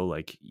still to go,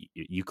 like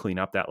you clean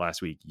up that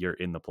last week, you're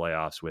in the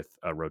playoffs with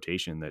a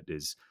rotation that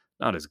is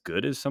not as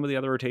good as some of the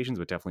other rotations,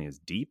 but definitely is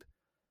deep.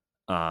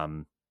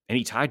 And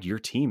he tied your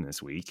team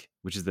this week,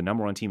 which is the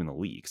number 1 team in the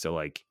league. So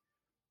like,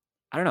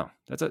 I don't know.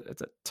 That's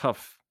a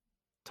tough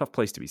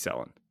place to be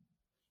selling.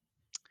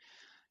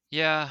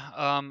 Yeah,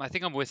 I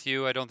think I'm with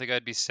you. I don't think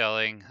I'd be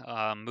selling.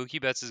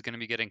 Mookie Betts is going to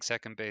be getting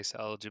second base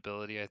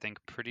eligibility, I think,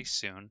 pretty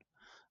soon,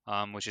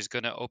 which is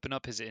going to open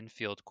up his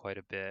infield quite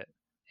a bit.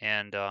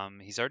 And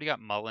he's already got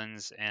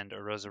Mullins and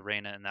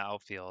Arozarena in the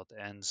outfield.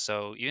 And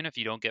so even if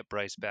you don't get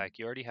Bryce back,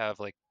 you already have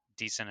like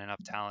decent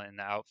enough talent in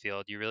the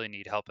outfield. You really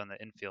need help in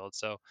the infield.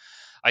 So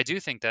I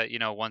do think that,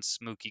 once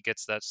Mookie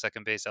gets that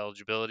second base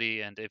eligibility,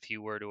 and if he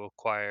were to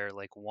acquire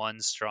like one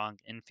strong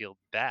infield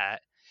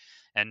bat,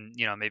 and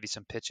maybe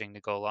some pitching to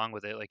go along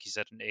with it, like you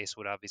said, an ace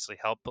would obviously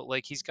help, but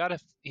like he's got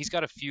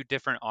a few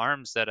different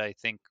arms that I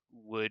think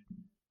would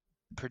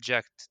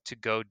project to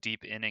go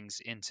deep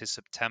innings into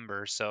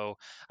September. So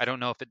I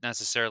don't know if it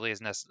necessarily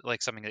is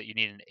like something that you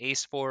need an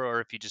ace for, or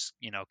if you just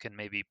can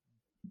maybe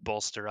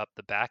bolster up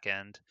the back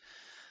end.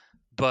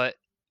 But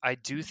I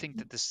do think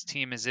that this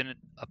team is in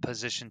a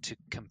position to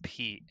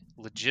compete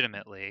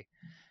legitimately.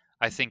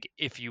 I think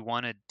if you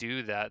want to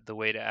do that, the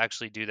way to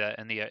actually do that,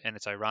 and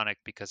it's ironic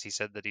because he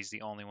said that he's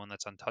the only one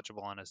that's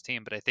untouchable on his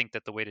team, but I think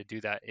that the way to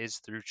do that is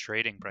through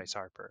trading Bryce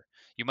Harper.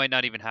 You might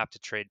not even have to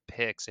trade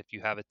picks if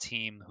you have a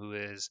team who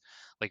is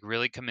like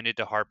really committed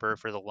to Harper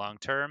for the long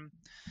term,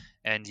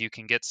 and you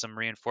can get some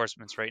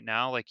reinforcements right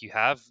now. Like you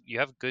have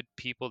good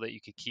people that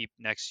you could keep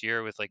next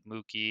year with like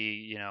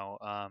Mookie.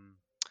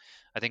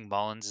 I think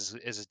Mullins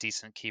is a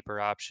decent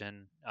keeper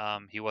option.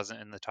 He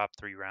wasn't in the top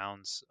 3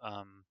 rounds.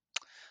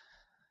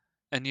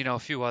 And a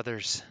few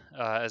others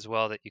as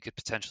well that you could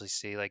potentially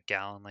see, like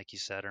Gallen, like you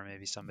said, or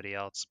maybe somebody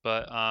else.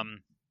 But I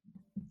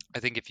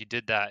think if you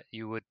did that,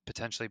 you would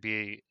potentially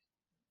be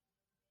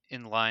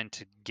in line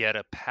to get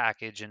a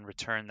package in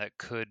return that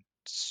could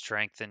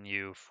strengthen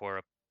you for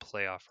a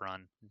playoff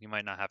run. You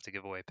might not have to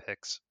give away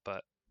picks,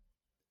 but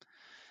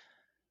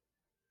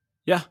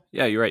Yeah,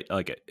 you're right.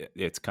 Like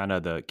it's kind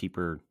of the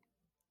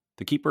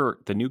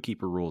new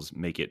keeper rules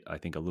make it, I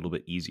think, a little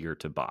bit easier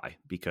to buy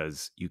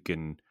because you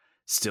can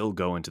still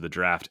go into the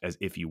draft as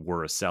if you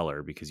were a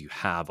seller because you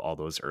have all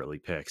those early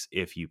picks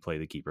if you play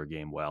the keeper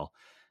game well.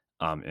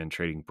 And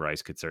trading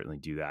Bryce could certainly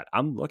do that.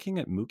 I'm looking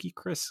at Mookie,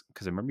 Chris,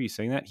 because I remember you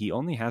saying that he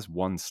only has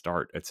 1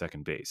 start at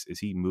second base. Is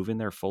he moving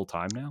there full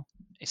time now?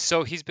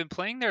 so he's been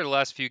playing there the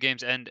last few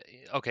games, and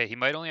okay, he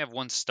might only have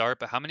one start,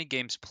 but how many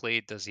games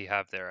played does he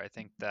have there? I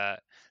think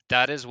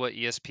that is what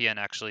ESPN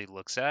actually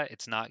looks at.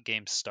 It's not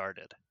games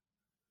started.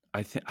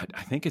 I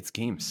think it's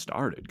game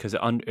started because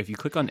if you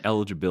click on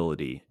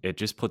eligibility, it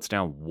just puts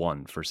down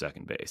 1 for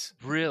second base.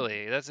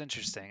 Really? That's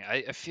interesting.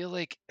 I feel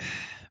like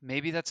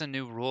maybe that's a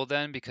new rule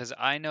then, because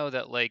I know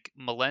that like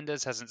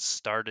Melendez hasn't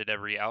started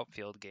every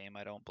outfield game,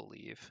 I don't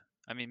believe.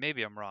 I mean,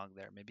 maybe I'm wrong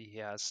there. Maybe he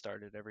has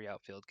started every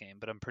outfield game,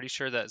 but I'm pretty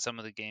sure that some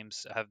of the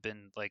games have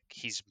been like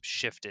he's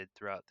shifted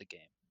throughout the game.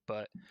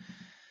 But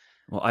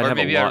Well, I'd or have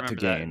a maybe I lot to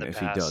remember that in gain the if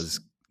he past. does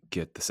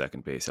get the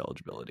second base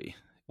eligibility.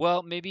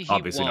 Well, maybe he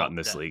Obviously not in won't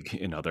this then. league,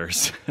 in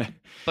others.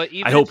 But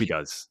I hope he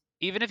does.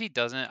 even if he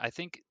doesn't, I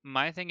think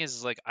my thing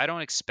is like I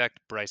don't expect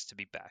Bryce to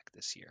be back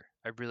this year.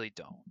 I really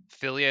don't.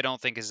 Philly, I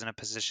don't think is in a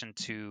position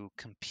to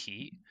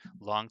compete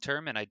long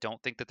term, and I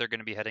don't think that they're going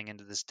to be heading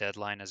into this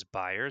deadline as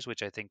buyers,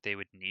 which I think they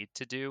would need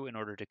to do in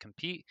order to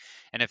compete.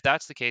 And if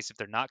that's the case, if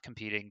they're not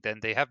competing, then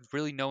they have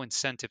really no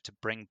incentive to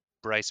bring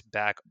Bryce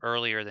back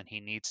earlier than he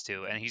needs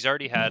to. And he's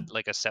already had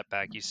like a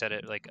setback. You said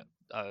it like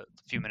a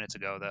few minutes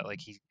ago that like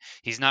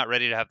he's not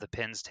ready to have the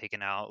pins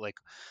taken out. Like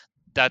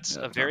that's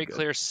Yeah, a it's not very good.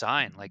 clear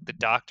sign. Like the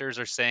doctors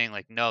are saying,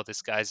 like, no,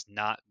 this guy's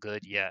not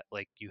good yet.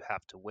 Like you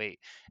have to wait.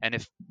 And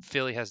if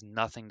Philly has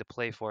nothing to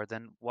play for,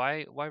 then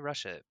why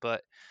rush it?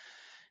 But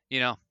you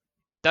know,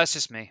 that's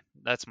just me.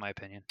 That's my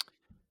opinion.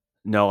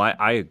 No,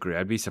 I agree.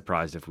 I'd be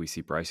surprised if we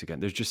see Bryce again.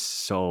 There's just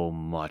so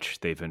much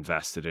they've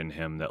invested in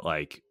him that,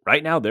 like,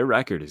 right now their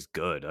record is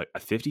good. A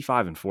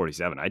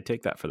 55-47. I'd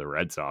take that for the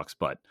Red Sox,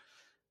 but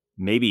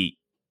maybe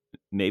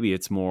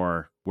it's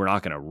more we're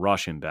not going to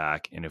rush him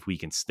back, and if we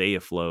can stay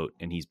afloat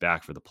and he's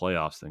back for the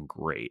playoffs, then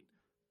great.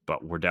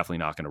 But we're definitely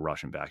not going to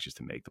rush him back just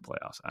to make the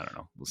playoffs. I don't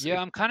know. We'll Yeah, see.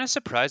 I'm kind of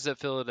surprised that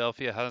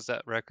Philadelphia has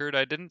that record.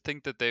 I didn't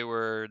think that they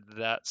were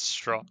that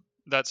strong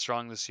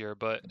this year.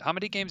 But how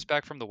many games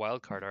back from the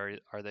wild card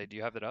are they? Do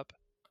you have it up?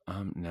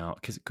 Now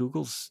because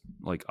Google's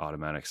like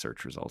automatic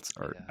search results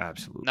are Yeah.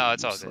 absolutely No,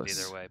 it's all good either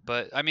useless. way.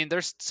 But I mean,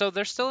 they're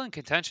still in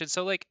contention.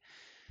 So like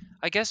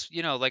I guess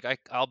like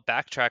I'll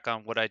backtrack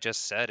on what I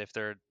just said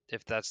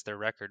if that's their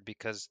record,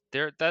 because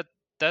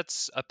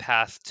that's a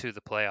path to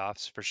the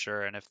playoffs for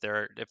sure. And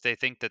if they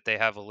think that they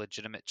have a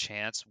legitimate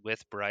chance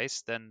with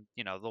Bryce, then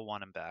they'll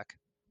want him back.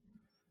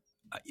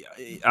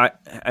 I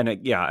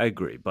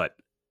agree, but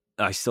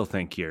I still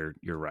think you're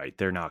right.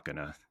 They're not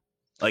gonna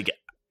like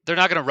They're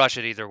not going to rush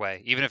it either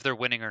way, even if they're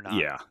winning or not.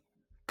 yeah,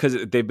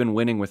 because they've been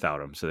winning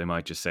without him, so they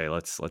might just say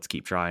let's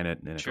keep trying it,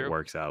 and if it True,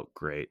 works out,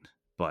 great.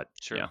 But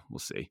true. yeah, we'll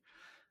see.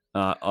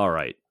 All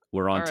right,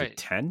 we're All on to right,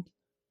 10.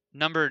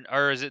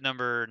 or is it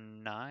number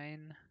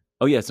 9?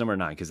 Oh yeah, it's number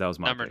 9 because that was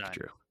my Number pick, 9.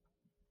 Drew.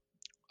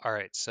 All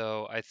right,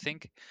 so I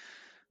think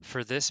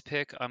for this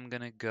pick, I'm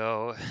gonna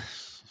go.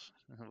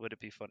 Would it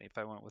be funny if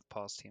I went with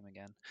Paul's team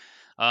again?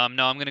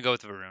 No, I'm gonna go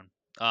with Varun,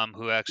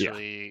 who Yeah,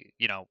 actually,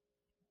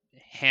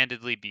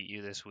 handedly beat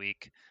you this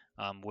week.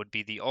 Would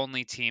be the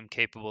only team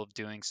capable of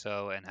doing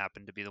so, and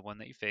happened to be the one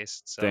that you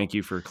faced. So thank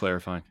you for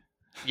clarifying.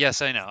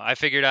 yes, I know. I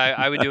figured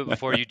I would do it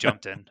before you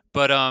jumped in, I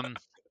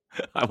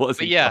but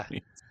wasn't yeah,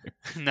 funny.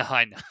 no,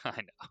 I know.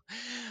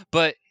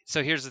 But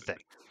so here's the thing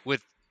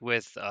with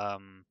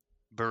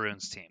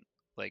Varun's team,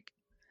 like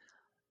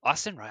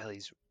Austin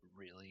Riley's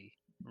really,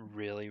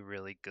 really,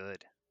 really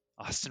good.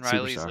 Austin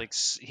Riley's Superstar. like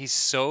he's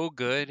so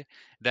good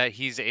that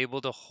he's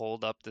able to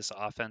hold up this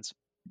offense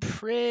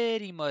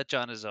pretty much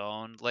on his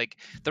own. Like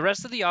the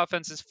rest of the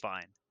offense is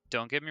fine.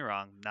 Don't get me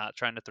wrong, not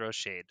trying to throw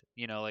shade.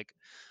 Like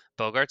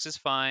Bogarts is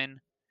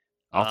fine.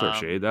 I'll throw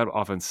shade. Um That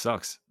offense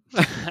sucks.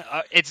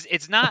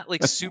 it's not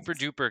like super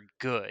duper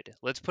good.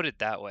 Let's put it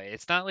that way.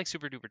 It's not like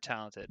super duper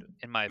talented,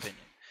 in my opinion,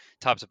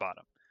 top to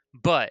bottom.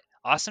 But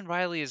Austin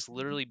Riley is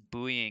literally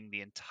buoying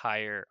the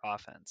entire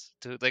offense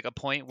to like a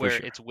point For where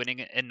sure. it's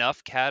winning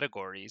enough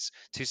categories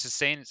to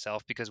sustain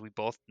itself, because we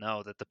both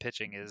know that the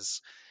pitching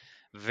is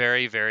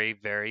very, very,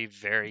 very,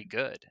 very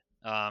good.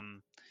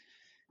 Um,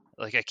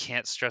 like I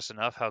can't stress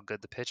enough how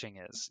good the pitching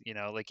is.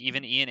 Like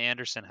even Ian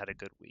Anderson had a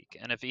good week,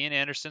 and if Ian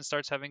Anderson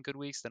starts having good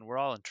weeks, then we're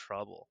all in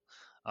trouble.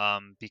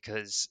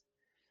 Because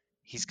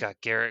he's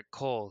got Garrett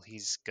Cole,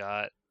 he's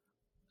got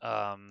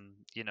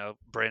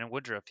Brandon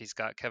Woodruff, he's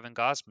got Kevin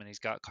Gossman, he's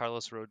got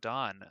Carlos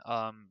Rodon.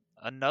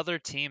 Another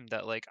team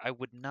that like I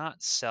would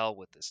not sell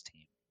with this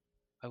team.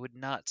 I would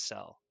not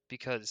sell,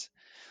 because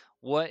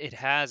what it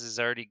has is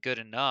already good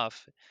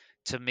enough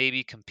to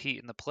maybe compete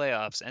in the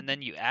playoffs. And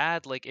then you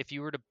add, like, if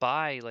you were to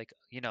buy like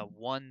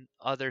one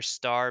other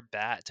star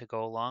bat to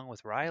go along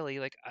with Riley,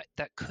 like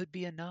that could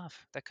be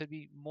enough. That could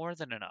be more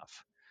than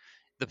enough.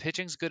 The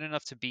pitching's good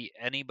enough to beat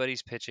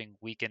anybody's pitching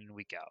week in and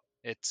week out.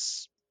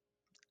 It's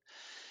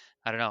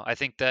I don't know. I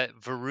think that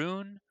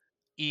Varun,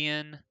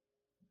 Ian,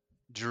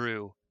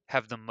 Drew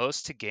have the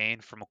most to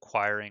gain from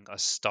acquiring a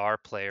star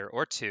player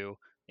or two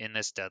in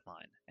this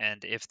deadline.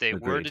 And if they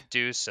were to Agreed.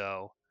 do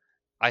so,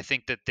 I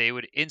think that they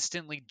would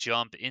instantly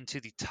jump into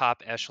the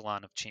top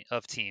echelon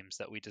of teams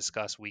that we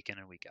discuss week in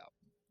and week out.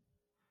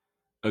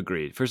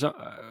 Agreed. For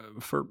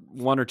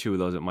one or two of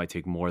those, it might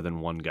take more than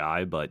one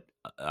guy, but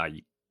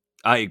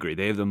I agree.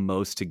 They have the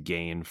most to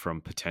gain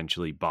from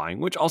potentially buying,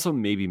 which also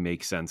maybe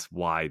makes sense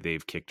why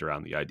they've kicked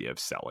around the idea of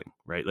selling,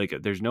 right? Like,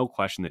 there's no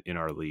question that in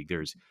our league,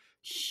 there's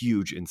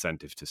huge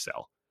incentive to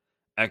sell.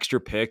 Extra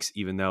picks,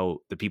 even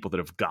though the people that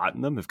have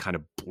gotten them have kind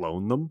of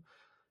blown them,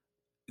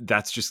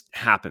 that's just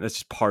happened. That's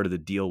just part of the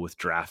deal with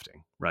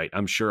drafting, right?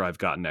 I'm sure I've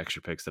gotten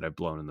extra picks that I've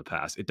blown in the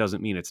past. It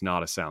doesn't mean it's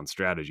not a sound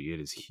strategy. It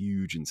is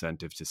huge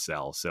incentive to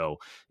sell. So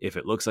if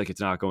it looks like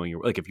it's not going,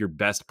 like if your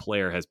best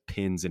player has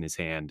pins in his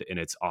hand and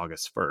it's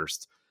August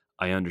 1st,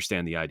 I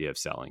understand the idea of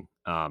selling.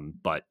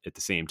 But at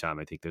the same time,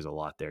 I think there's a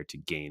lot there to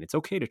gain. It's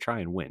okay to try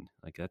and win.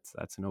 Like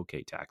that's an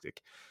okay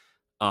tactic.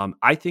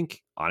 I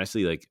think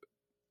honestly, like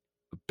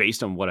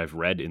based on what I've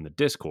read in the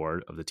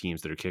Discord of the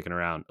teams that are kicking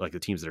around, like the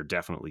teams that are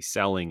definitely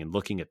selling and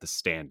looking at the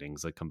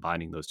standings, like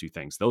combining those two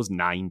things, those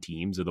 9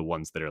 teams are the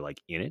ones that are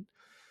like in it.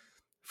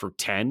 For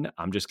 10,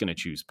 I'm just going to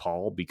choose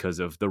Paul because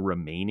of the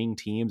remaining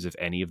teams. If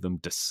any of them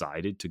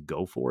decided to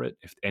go for it,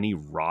 if any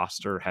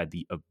roster had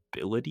the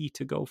ability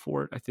to go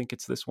for it, I think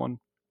it's this one.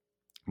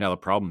 Now, the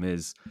problem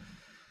is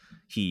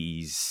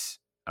he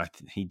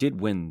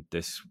did win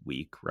this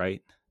week,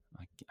 right?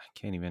 I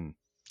can't even,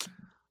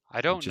 I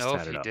I don't just know if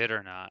had it he up. did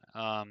or not.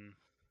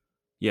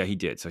 Yeah, he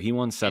did. So he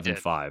won He did.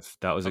 7-5.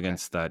 That was Okay.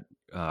 against that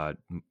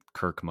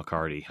Kirk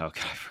McCarty. How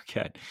could I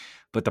forget?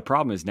 But the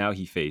problem is now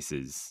he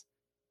faces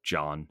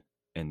John,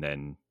 and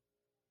then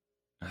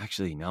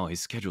actually no, his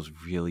schedule's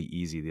really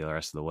easy the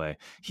rest of the way.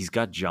 He's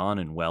got John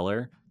and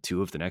Weller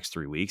 2 of the next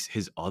 3 weeks.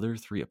 His other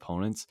 3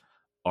 opponents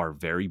are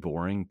very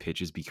boring,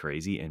 pitches be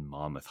crazy, and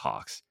Monmouth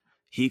Hawks.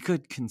 He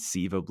could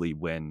conceivably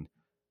win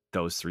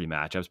those 3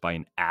 matchups by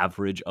an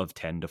average of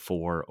 10-4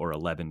 or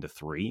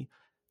 11-3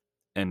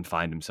 and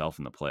find himself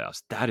in the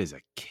playoffs. That is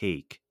a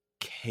cake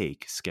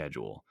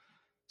schedule.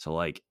 So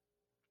like,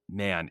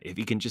 man, if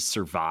he can just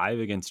survive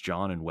against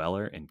John and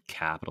Weller and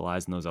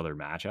capitalize in those other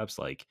matchups,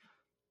 like,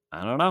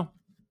 I don't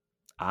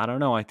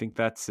know. I think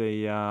that's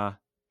a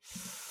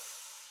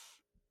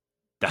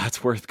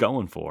that's worth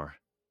going for.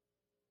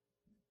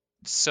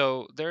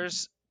 So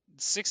there's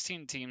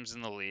 16 teams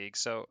in the league.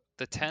 So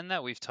the 10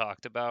 that we've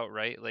talked about,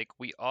 right? Like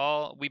we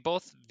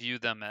both view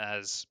them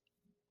as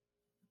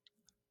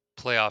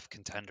playoff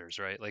contenders,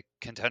 right? Like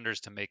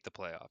contenders to make the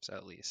playoffs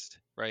at least,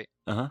 right?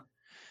 Uh-huh.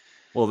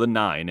 Well, the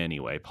 9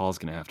 anyway. Paul's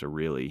going to have to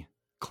really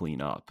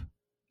clean up.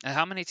 And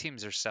how many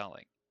teams are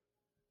selling?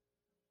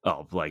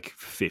 Oh, like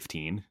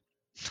 15.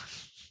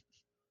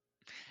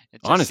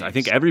 It just Honestly, I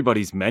think seems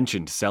everybody's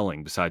mentioned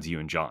selling besides you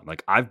and John.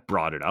 Like I've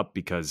brought it up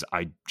because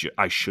I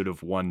should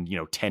have won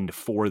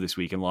 10-4 this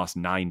week and lost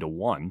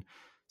 9-1.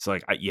 So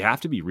like you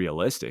have to be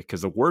realistic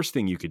because the worst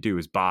thing you could do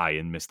is buy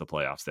and miss the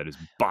playoffs. That is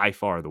by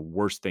far the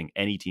worst thing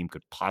any team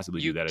could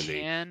possibly do. you That is a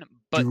can,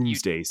 but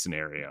doomsday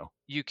scenario.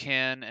 you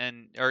can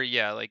and or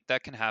yeah, like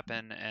that can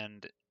happen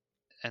and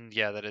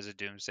yeah, that is a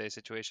doomsday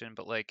situation,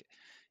 but like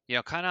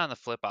kind of on the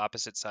flip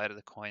opposite side of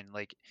the coin,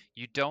 like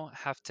you don't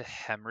have to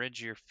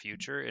hemorrhage your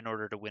future in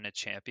order to win a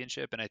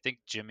championship, and I think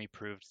Jimmy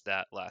proved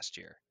that last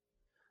year.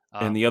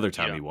 And the other You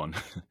time know, he won,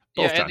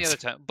 yeah, both and the times. other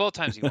time, both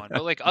times he won,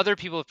 but like other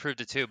people have proved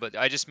it too. But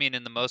I just mean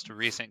in the most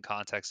recent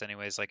context,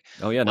 anyways. Like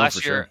Oh yeah, no, for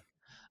last sure. year,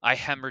 I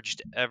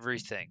hemorrhaged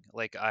everything.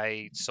 Like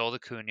I sold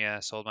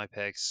Acuna, sold my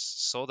picks,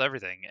 sold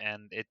everything,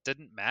 and it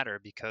didn't matter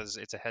because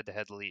it's a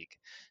head-to-head league.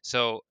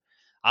 So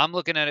I'm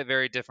looking at it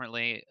very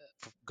differently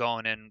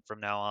going in from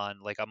now on.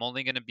 Like I'm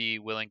only going to be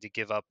willing to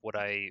give up what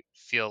I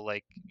feel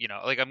like,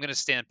 like I'm going to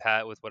stand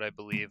pat with what I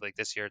believe. Like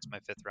this year, it's my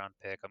 5th round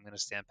pick. I'm going to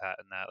stand pat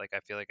in that. Like I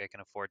feel like I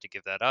can afford to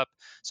give that up,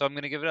 so I'm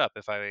going to give it up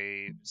if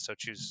I so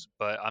choose.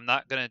 But I'm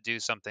not going to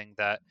do something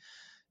that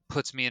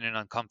puts me in an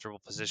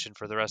uncomfortable position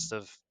for the rest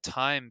of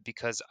time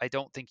because I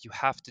don't think you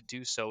have to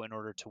do so in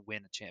order to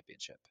win a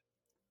championship.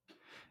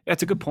 Yeah,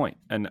 it's a good point,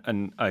 and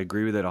I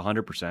agree with it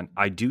 100%.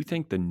 I do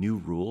think the new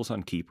rules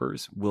on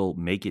keepers will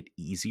make it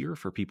easier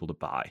for people to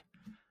buy,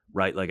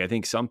 right? Like I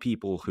think some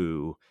people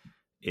who,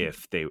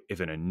 if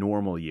in a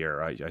normal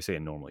year, I say a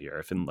normal year,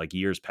 if in like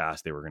years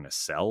past they were going to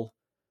sell,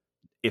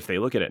 if they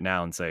look at it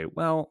now and say,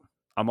 well,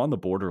 I'm on the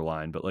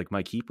borderline, but like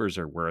my keepers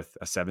are worth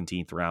a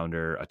 17th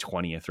rounder, a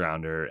 20th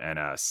rounder, and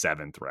a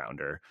 7th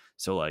rounder.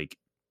 So like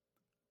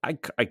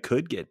I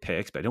could get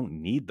picks, but I don't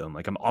need them.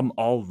 Like I'm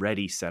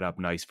already set up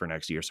nice for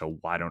next year. So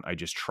why don't I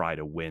just try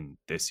to win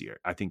this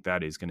year? I think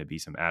that is going to be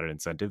some added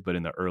incentive. But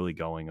in the early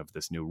going of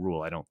this new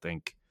rule, I don't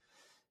think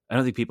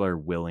people are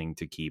willing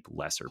to keep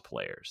lesser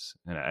players.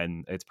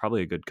 And it's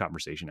probably a good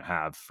conversation to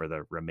have for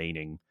the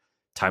remaining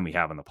time we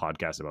have on the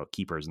podcast about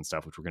keepers and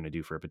stuff, which we're going to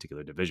do for a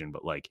particular division.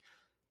 But like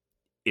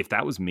if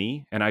that was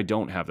me, and I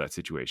don't have that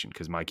situation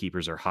because my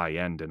keepers are high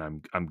end and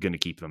I'm going to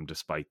keep them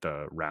despite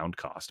the round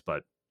cost.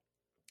 But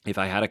if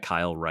I had a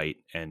Kyle Wright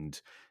and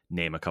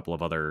name a couple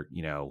of other,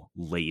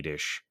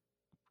 late-ish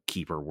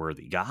keeper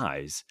worthy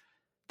guys,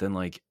 then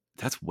like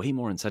that's way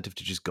more incentive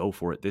to just go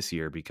for it this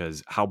year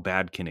because how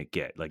bad can it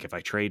get? Like if I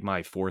trade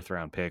my 4th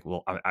round pick,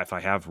 well, if I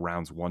have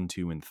rounds 1,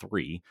 2, and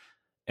 3,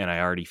 and I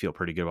already feel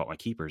pretty good about my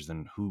keepers,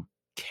 then who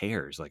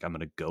cares? Like I'm going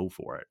to go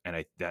for it.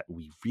 And that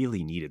we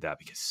really needed that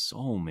because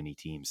so many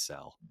teams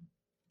sell.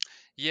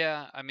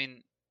 Yeah, I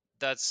mean,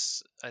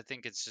 I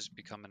think it's just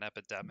become an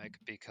epidemic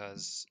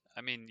because,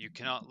 I mean, you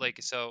cannot,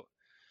 like, so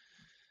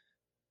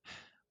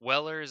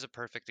Weller is a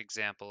perfect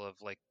example of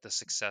like the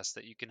success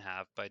that you can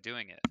have by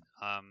doing it.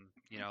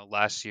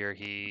 Last year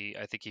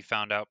I think he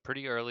found out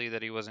pretty early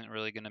that he wasn't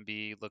really going to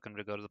be looking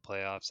to go to the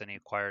playoffs, and he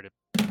acquired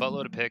a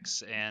buttload of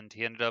picks, and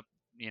he ended up,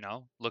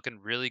 looking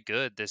really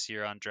good this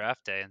year on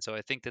draft day. And so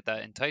I think that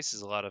that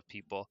entices a lot of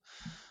people.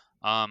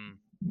 Um,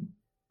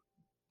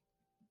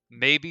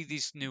 Maybe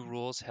these new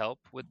rules help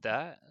with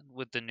that,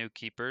 with the new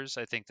keepers.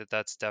 I think that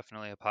that's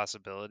definitely a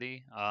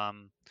possibility.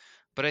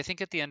 But I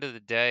think at the end of the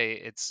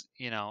day,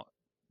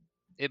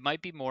 it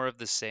might be more of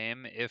the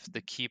same if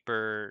the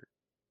keeper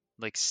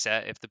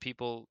if the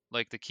people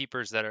like the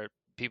keepers that are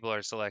people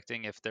are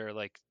selecting, if they're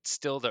like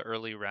still the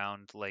early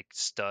round like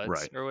studs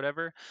Right. or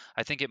whatever.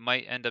 I think it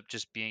might end up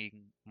just being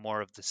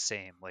more of the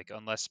same, like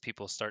unless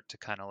people start to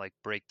kind of like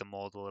break the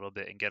mold a little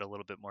bit and get a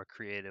little bit more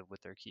creative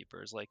with their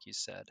keepers, like you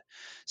said.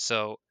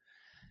 So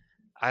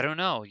I don't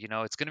know.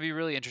 It's going to be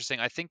really interesting.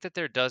 I think that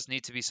there does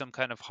need to be some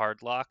kind of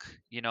hard lock,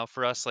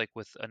 for us, like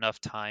with enough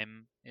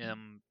time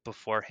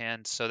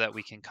beforehand so that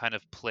we can kind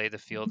of play the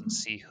field and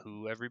see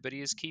who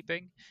everybody is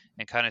keeping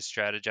and kind of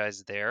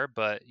strategize there.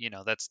 But,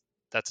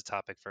 that's a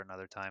topic for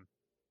another time.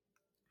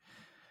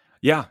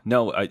 Yeah,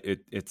 no,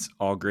 it's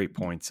all great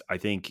points. I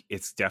think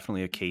it's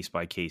definitely a case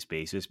by case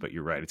basis, but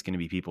you're right. It's going to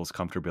be people's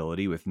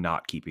comfortability with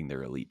not keeping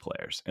their elite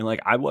players. And like,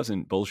 I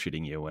wasn't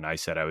bullshitting you when I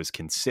said I was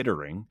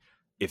considering,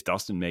 if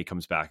Dustin May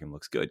comes back and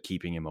looks good,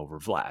 keeping him over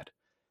Vlad.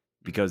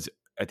 Hmm. Because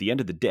at the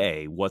end of the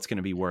day, what's going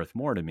to be worth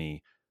more to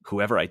me,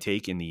 whoever I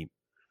take in the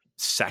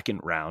second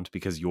round,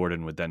 because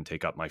Jordan would then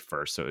take up my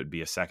first. So it would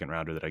be a second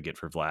rounder that I get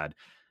for Vlad,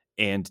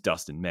 and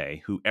Dustin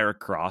May, who Eric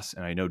Cross,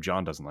 and I know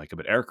John doesn't like it,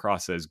 but Eric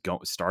Cross says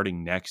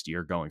starting next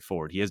year going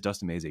forward, he has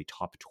Dustin May as a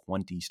top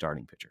 20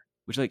 starting pitcher,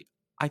 which like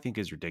I think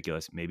is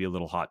ridiculous, maybe a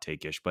little hot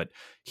take-ish, but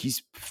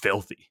he's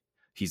filthy.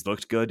 He's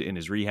looked good in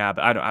his rehab.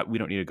 We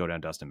don't need to go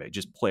down Dustin May.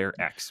 Just player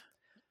X.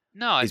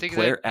 No, I Is think that,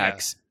 player yeah,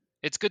 X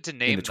it's good to in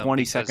the name them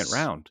 22nd because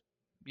round?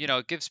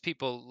 it gives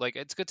people like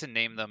it's good to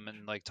name them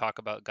and like talk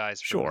about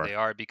guys for who Sure. they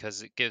are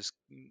because it gives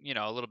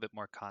a little bit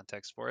more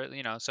context for it.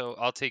 So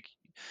I'll take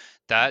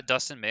that.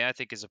 Dustin May, I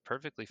think, is a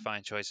perfectly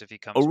fine choice if he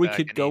Or comes back and he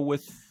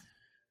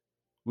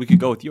we could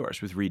go with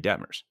yours with Reed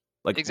Detmers.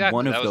 Like exactly,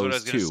 one that of was what I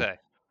those was gonna two say.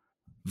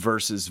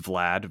 versus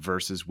Vlad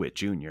versus Witt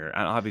Jr.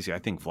 And obviously, I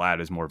think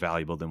Vlad is more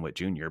valuable than Witt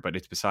Jr., but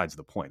it's besides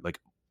the point. Like,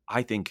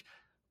 I think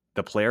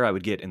the player I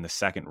would get in the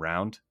second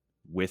round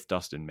with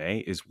Dustin May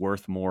is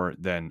worth more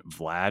than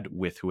Vlad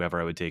with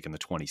whoever I would take in the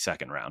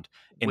 22nd round,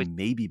 which and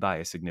maybe by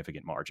a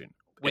significant margin.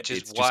 which is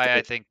It's just, why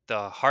I think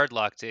the hard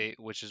lock date,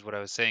 which is what I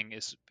was saying,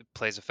 is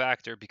plays a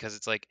factor because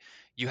it's like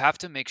you have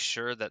to make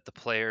sure that the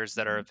players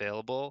that are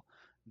available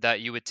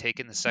that you would take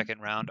in the second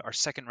round are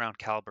second round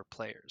caliber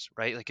players,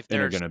 right? Like if and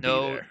are there's going to be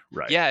no there.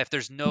 Right. yeah, if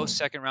there's no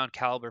second round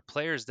caliber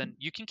players, then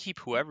you can keep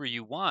whoever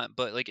you want,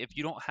 but like if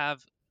you don't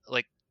have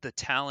like the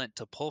talent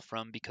to pull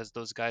from because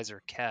those guys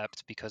are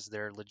kept because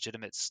they're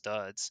legitimate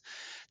studs,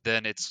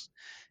 then it's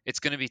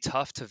going to be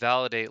tough to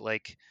validate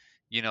like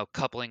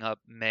coupling up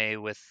May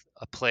with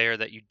a player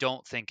that you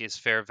don't think is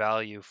fair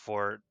value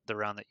for the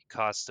round that you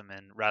cost him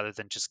in, rather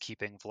than just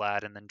keeping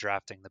Vlad and then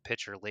drafting the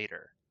pitcher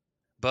later.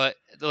 But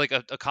like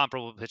a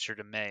comparable pitcher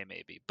to May,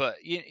 maybe. But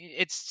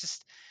it's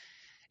just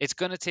it's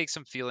going to take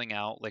some feeling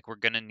out. Like we're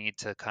going to need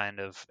to kind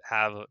of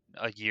have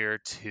a year or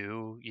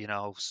two,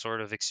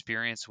 sort of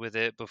experience with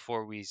it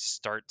before we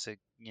start to,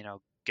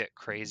 get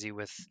crazy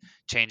with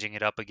changing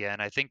it up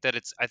again. I think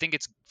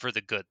it's for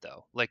the good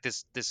though. Like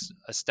this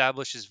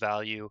establishes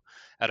value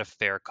at a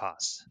fair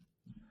cost.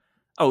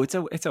 Oh,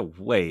 it's a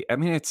way. I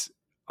mean, it's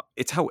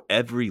how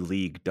every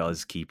league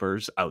does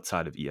keepers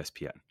outside of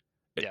ESPN.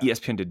 Yeah.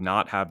 ESPN did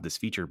not have this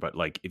feature, but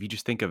like if you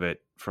just think of it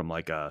from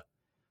like a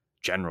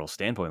general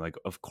standpoint, like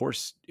of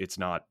course it's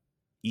not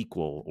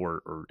equal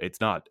or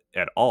it's not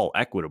at all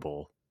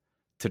equitable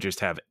to just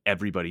have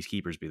everybody's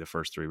keepers be the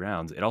first three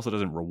rounds. It also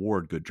doesn't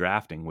reward good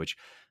drafting, which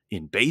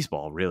in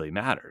baseball really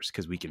matters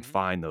because we can Hmm.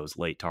 find those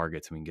late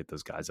targets and we can get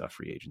those guys off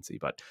free agency.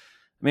 But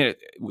I mean,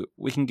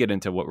 we can get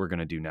into what we're going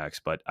to do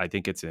next, but I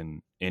think it's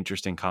an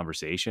interesting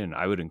conversation.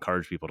 I would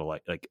encourage people to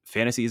like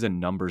fantasy is a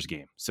numbers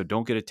game. So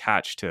don't get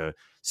attached to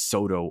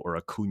Soto or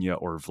Acuna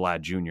or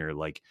Vlad Jr.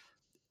 Like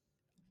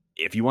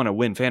if you want to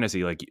win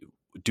fantasy, like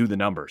do the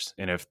numbers.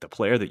 And if the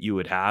player that you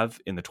would have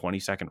in the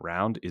 22nd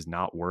round is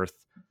not worth,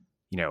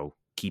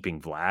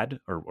 keeping Vlad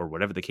or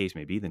whatever the case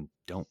may be, then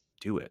don't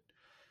do it.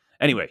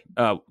 Anyway,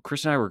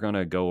 Chris and I were going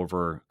to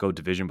go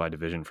division by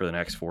division for the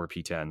next four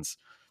P10s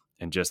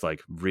and just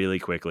like really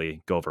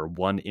quickly go over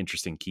one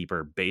interesting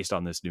keeper based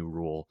on this new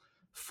rule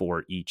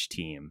for each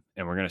team.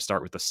 And we're going to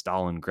start with the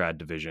Stalingrad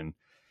division,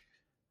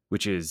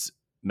 which is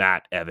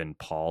Matt, Evan,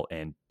 Paul,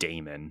 and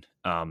Damon.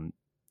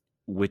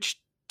 Which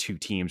two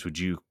teams would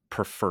you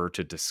prefer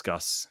to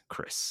discuss,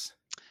 Chris?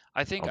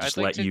 I think I'll just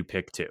let you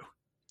pick two.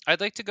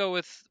 I'd like to go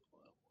with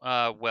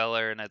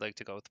Weller, and I'd like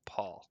to go with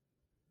Paul.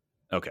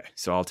 Okay,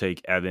 so I'll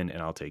take Evan and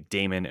I'll take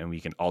Damon, and we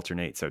can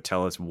alternate. So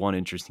tell us one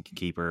interesting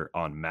keeper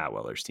on Matt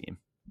Weller's team.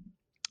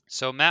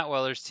 So Matt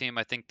Weller's team,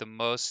 I think the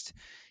most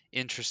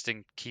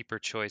interesting keeper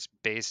choice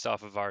based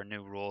off of our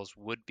new rules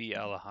would be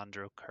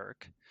Alejandro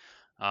Kirk.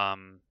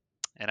 Um,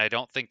 and I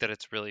don't think that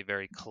it's really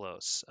very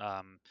close.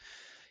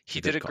 It's a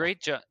He did good a call.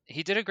 great job.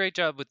 He did a great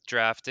job with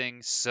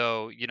drafting.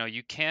 So,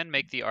 you can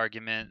make the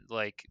argument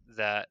like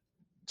that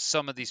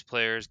some of these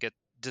players get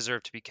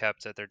deserve to be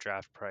kept at their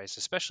draft price,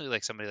 especially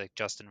like somebody like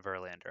Justin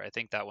Verlander. I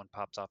think that one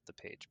pops off the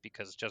page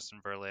because Justin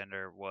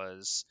Verlander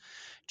was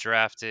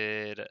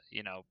drafted,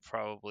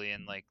 probably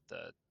in like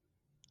the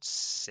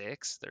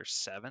 6th or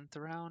 7th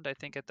round, I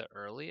think at the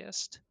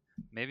earliest.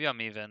 Maybe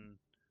I'm even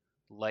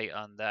light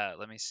on that.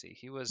 Let me see.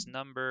 He was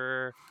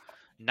number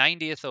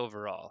 90th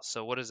overall.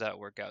 So what does that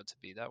work out to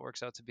be? That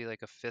works out to be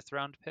like a 5th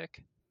round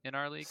pick in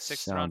our league,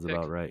 6th round Sounds pick.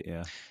 about right.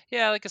 Yeah.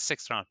 Yeah, like a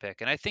 6th round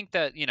pick. And I think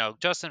that,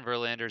 Justin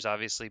Verlander's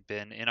obviously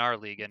been in our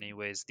league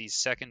anyways, the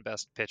second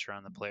best pitcher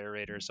on the player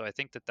rater. So I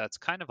think that that's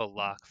kind of a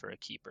lock for a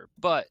keeper.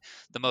 But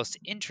the most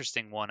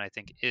interesting one, I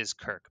think, is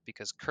Kirk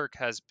because Kirk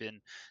has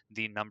been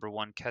the number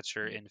one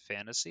catcher in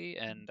fantasy.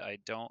 And I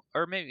don't,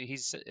 or maybe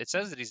it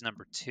says that he's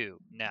number two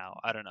now.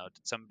 I don't know.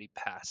 Did somebody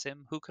pass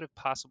him? Who could have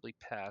possibly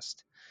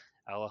passed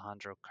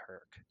Alejandro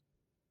Kirk?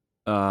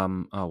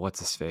 Oh, what's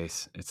his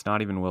face? It's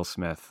not even Will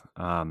Smith.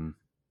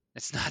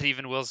 It's not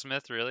even Will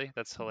Smith, really?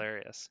 That's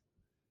hilarious.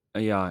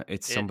 Yeah,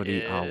 it's It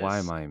somebody. Oh, why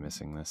am is I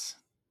missing this?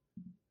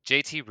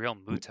 JT Real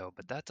N- Muto,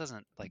 but that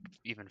doesn't like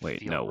even Wait,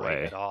 feel no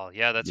right at way. all.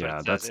 Yeah, that's what it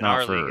Yeah, says that's in not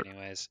our league, for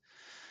anyways.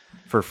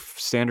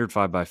 standard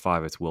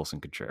 5x5. It's Wilson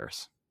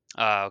Contreras.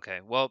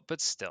 Okay. Well,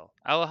 but still,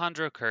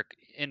 Alejandro Kirk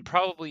in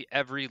probably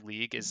every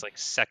league is like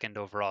second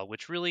overall,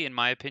 which really, in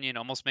my opinion,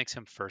 almost makes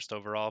him first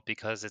overall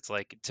because it's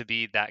like to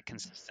be that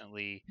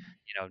consistently,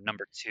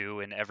 number two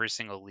in every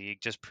single league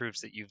just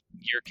proves that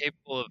you're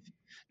capable of,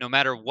 no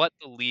matter what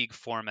the league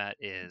format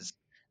is,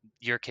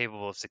 you're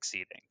capable of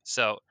succeeding.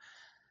 So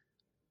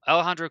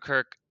Alejandro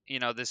Kirk,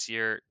 this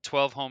year,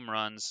 12 home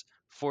runs,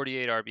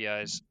 48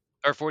 RBIs,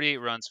 or 48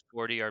 runs,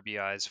 40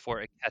 RBIs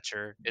for a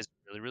catcher is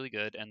really, really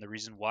good. And the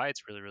reason why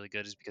it's really, really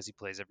good is because he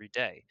plays every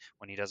day.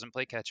 When he doesn't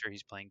play catcher,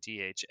 he's playing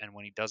DH. And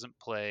when he doesn't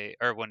play,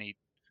 or when he's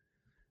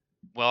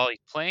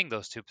playing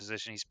those two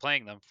positions, he's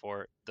playing them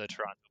for the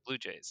Toronto Blue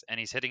Jays. And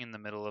he's hitting in the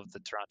middle of the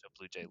Toronto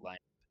Blue Jay line,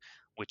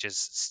 which is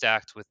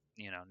stacked with,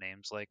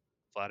 names like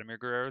Vladimir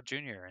Guerrero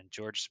Jr. and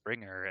George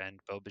Springer and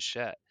Bo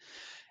Bichette.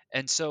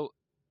 And so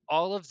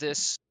all of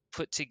this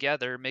put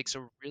together makes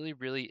a really,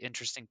 really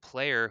interesting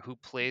player who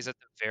plays at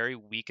the very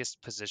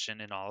weakest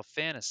position in all of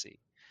fantasy.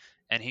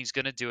 And he's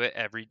going to do it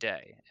every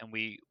day. And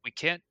we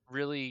can't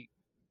really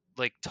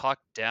like talk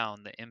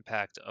down the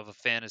impact of a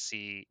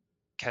fantasy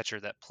catcher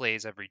that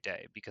plays every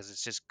day because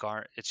it's just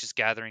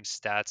gathering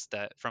stats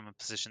that from a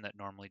position that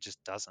normally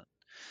just doesn't.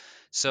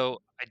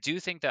 So I do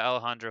think that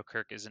Alejandro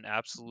Kirk is an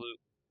absolute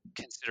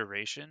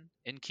consideration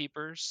in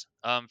keepers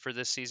for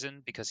this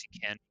season because he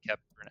can be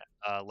kept for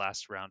an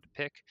last round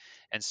pick,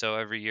 and so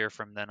every year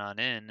from then on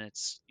in,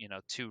 it's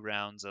 2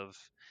 rounds of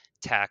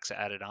tax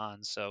added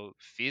on. So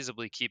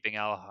feasibly keeping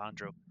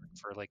Alejandro Kirk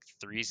for like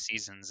 3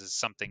 seasons is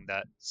something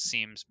that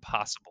seems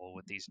possible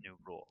with these new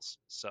rules.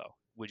 So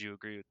would you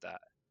agree with that?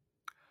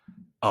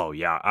 Oh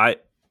yeah,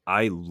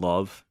 I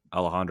love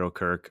Alejandro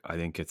Kirk. I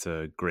think it's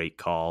a great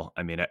call.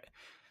 I mean,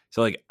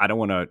 so like I don't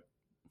want to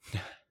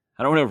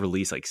I don't want to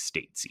release like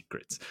state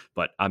secrets,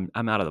 but I'm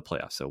out of the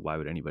playoffs, so why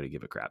would anybody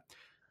give a crap?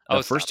 The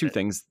Oh, first stop two it.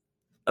 things,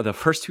 the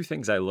first two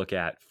things I look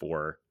at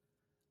for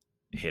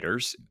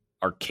hitters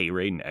are K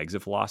rate and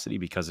exit velocity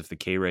because if the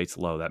K rate's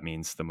low, that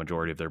means the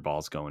majority of their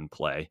balls go in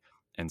play.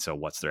 And so,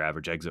 what's their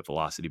average exit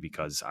velocity?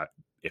 Because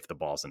if the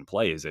ball's in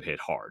play, is it hit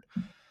hard?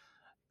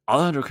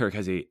 Alejandro Kirk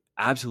has a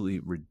absolutely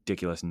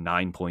ridiculous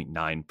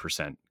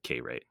 9.9% K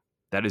rate.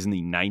 That is in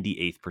the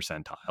 98th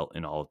percentile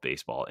in all of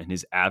baseball. And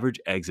his average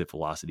exit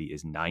velocity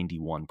is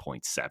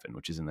 91.7,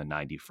 which is in the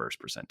 91st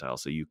percentile.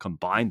 So you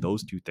combine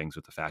those two things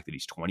with the fact that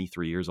he's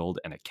 23 years old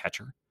and a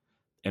catcher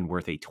and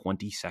worth a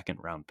 22nd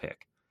round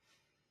pick.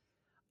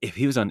 If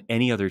he was on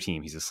any other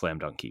team, he's a slam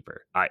dunk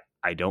keeper.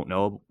 I don't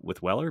know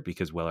with Weller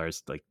because Weller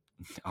is like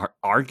are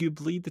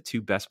arguably the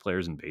two best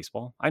players in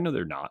baseball. I know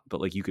they're not,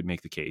 but like you could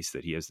make the case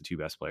that he has the two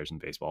best players in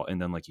baseball.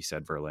 And then, like you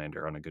said,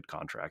 Verlander on a good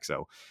contract.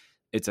 So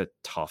it's a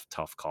tough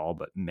call.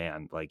 But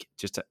man, like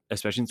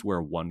especially since we're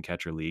a one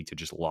catcher league, to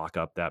just lock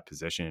up that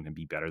position and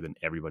be better than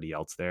everybody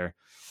else there,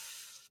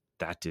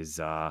 that is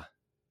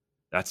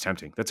that's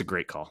tempting. That's a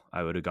great call.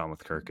 I would have gone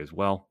with Kirk as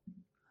well.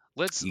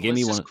 Let's You gave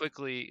let's me just one.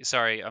 quickly,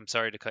 sorry, I'm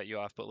sorry to cut you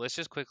off, but let's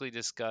just quickly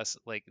discuss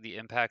like the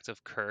impact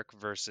of Kirk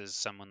versus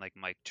someone like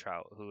Mike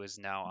Trout, who is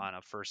now on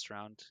a first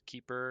round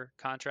keeper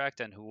contract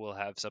and who will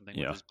have something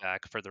with Yeah. his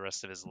back for the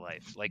rest of his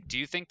life. Like, do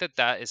you think that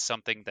that is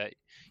something that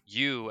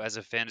you, as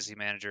a fantasy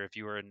manager, if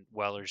you were in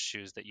Weller's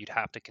shoes, that you'd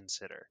have to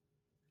consider?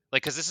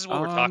 Like, because this is what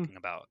we're Um. talking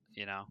about.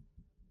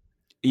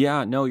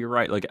 Yeah. No, you're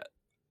right. Like,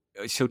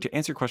 so to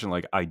answer your question,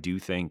 like I do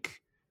think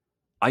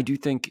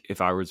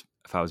if I was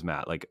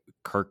Matt, like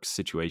Kirk's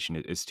situation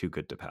is too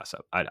good to pass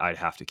up. I'd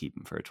have to keep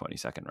him for a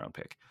 22nd round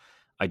pick.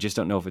 I just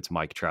don't know if it's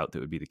Mike Trout that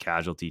would be the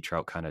casualty.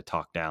 Trout kind of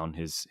talked down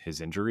his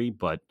injury,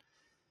 but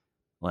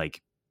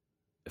like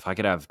if I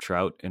could have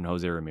Trout and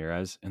Jose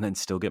Ramirez and then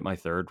still get my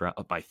third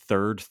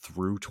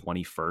through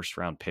 21st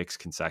round picks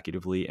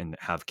consecutively and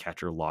have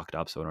catcher locked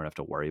up so I don't have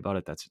to worry about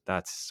it,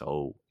 that's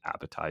so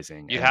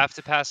appetizing. You'd And have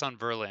to pass on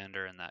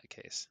Verlander in that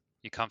case.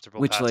 You comfortable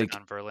which, passing like,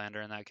 on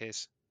Verlander in that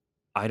case?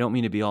 I don't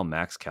mean to be all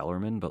Max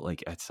Kellerman, but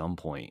like at some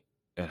point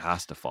it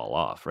has to fall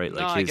off, right?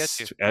 No, Like I get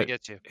you. I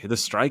get you. the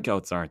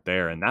strikeouts aren't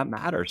there, and that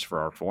matters for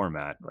our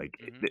format. Like,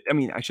 Hmm. I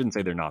mean, I shouldn't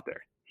say they're not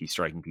there. He's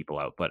striking people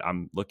out, but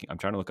I'm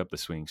trying to look up the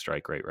swinging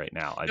strike rate right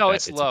now. I No, bet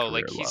it's it's a low.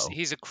 career Like low.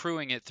 he's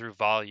accruing it through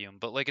volume,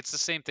 but like it's the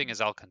same thing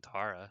as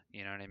Alcantara.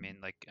 You know what I mean?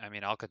 Like I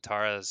mean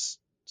Alcantara's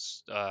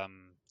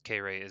K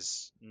rate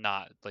is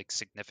not like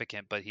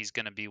significant, but he's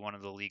going to be one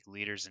of the league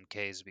leaders in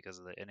Ks because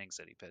of the innings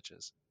that he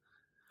pitches.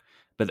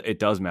 But it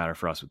does matter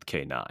for us with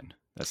K9.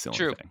 That's the only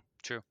True, thing.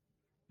 true.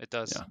 It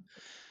does. Yeah.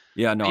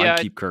 Yeah, no, But I'd yeah,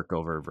 keep Kirk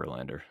over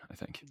Verlander, I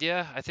think.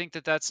 yeah, I think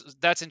that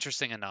that's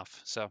interesting enough.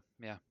 So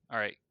yeah, all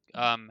right.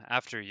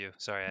 After you.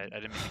 Sorry, I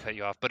didn't mean to cut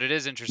you off, but it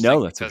is interesting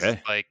No, that's because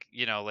okay. like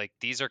you know like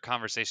these are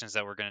conversations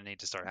that we're going to need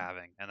to start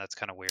having, and that's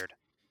kind of weird.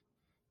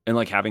 And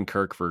like having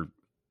Kirk for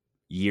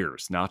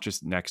years, not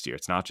just next year.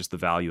 It's not just the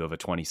value of a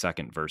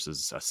 22nd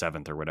versus a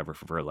seventh or whatever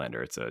for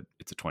Verlander. It's a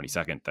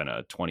 22nd, then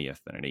a 20th,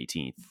 then an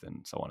 18th,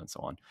 and so on and so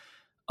on.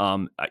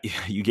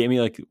 You gave me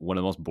like one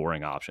of the most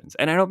boring options,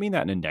 and I don't mean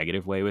that in a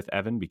negative way with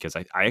Evan because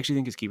I actually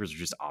think his keepers are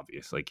just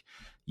obvious. Like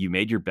you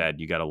made your bed,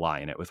 you got to lie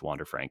in it with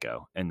Wander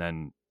Franco, and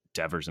then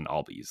Devers and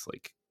Albies.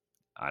 Like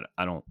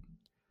I don't.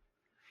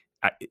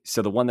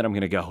 So the one that I'm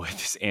going to go with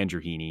is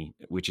Andrew Heaney,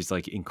 which is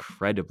like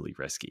incredibly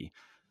risky,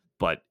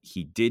 but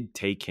he did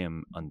take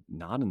him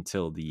not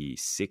until the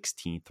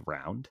 16th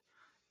round.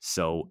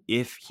 So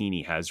if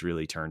Heaney has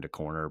really turned a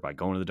corner by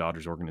going to the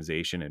Dodgers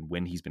organization, and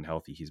when he's been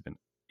healthy, he's been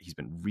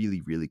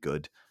really really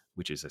good,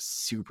 which is a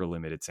super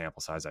limited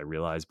sample size, I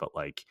realize, but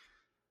like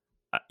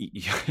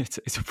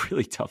it's a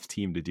really tough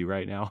team to do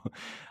right now.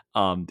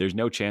 There's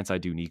no chance I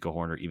do Nico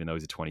Horner, even though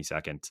he's a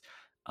 22nd.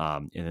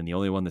 And then the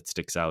only one that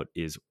sticks out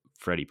is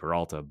Freddie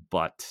Peralta,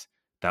 but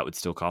that would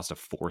still cost a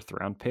fourth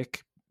round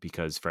pick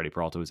because Freddie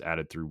Peralta was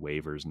added through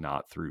waivers,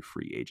 not through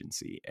free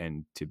agency.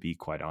 And to be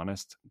quite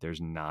honest,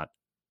 there's not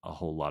a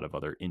whole lot of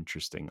other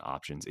interesting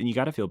options. And you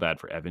got to feel bad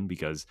for Evan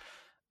because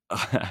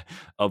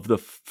of the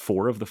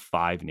four of the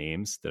five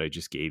names that I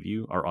just gave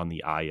you are on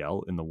the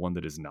IL, and the one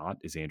that is not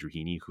is Andrew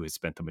Heaney, who has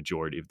spent the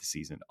majority of the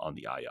season on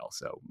the IL.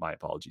 So my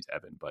apologies,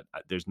 Evan, but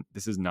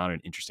this is not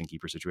an interesting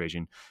keeper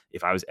situation.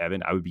 If I was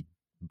Evan, I would be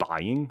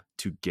buying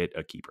to get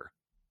a keeper.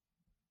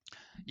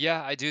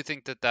 Yeah, I do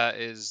think that that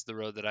is the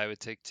road that I would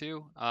take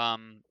too.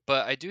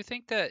 But I do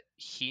think that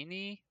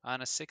Heaney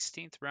on a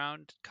 16th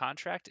round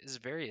contract is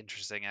very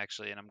interesting,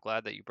 actually, and I'm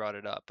glad that you brought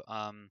it up.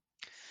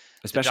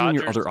 The Especially when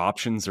your Dodgers, other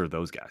options are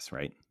those guys,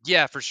 right?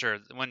 yeah, for sure.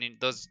 When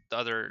those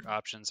other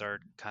options are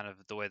kind of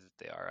the way that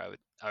they are,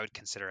 I would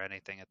consider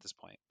anything at this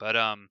point. But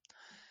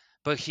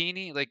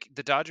Heaney, like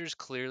the Dodgers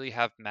clearly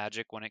have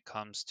magic when it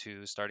comes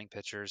to starting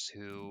pitchers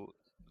who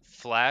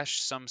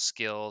flash some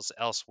skills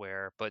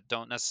elsewhere, but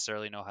don't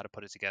necessarily know how to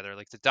put it together.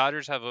 Like the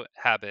Dodgers have a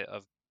habit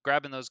of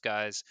grabbing those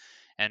guys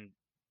and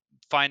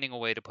finding a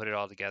way to put it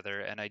all together.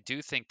 And I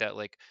do think that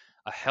like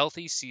a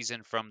healthy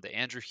season from the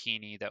Andrew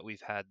Heaney that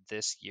we've had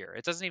this year,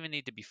 it doesn't even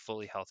need to be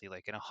fully healthy.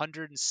 Like an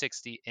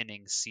 160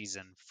 inning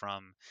season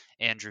from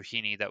Andrew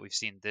Heaney that we've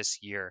seen this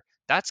year,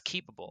 that's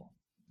keepable,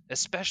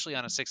 especially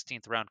on a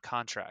 16th round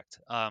contract.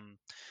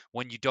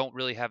 When you don't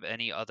really have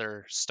any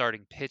other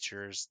starting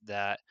pitchers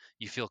that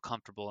you feel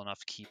comfortable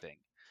enough keeping.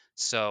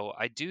 So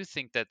I do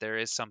think that there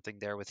is something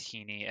there with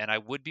Heaney, and I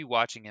would be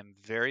watching him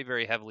very,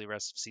 very heavily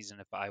rest of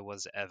season if I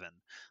was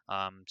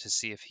Evan, to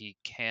see if he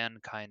can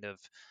kind of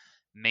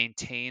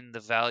maintain the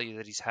value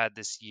that he's had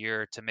this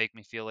year to make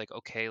me feel like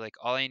okay, like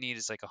all I need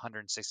is like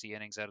 160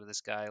 innings out of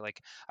this guy.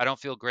 Like I don't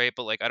feel great,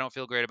 but like I don't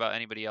feel great about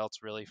anybody else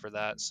really for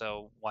that.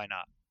 So why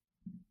not?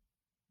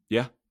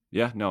 Yeah,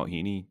 yeah, no,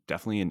 Heaney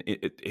definitely, and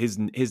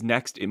his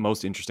next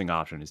most interesting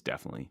option is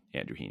definitely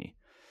Andrew Heaney.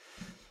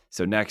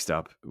 So next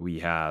up we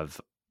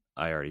have,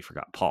 I already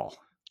forgot, Paul.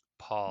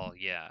 Paul,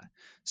 yeah.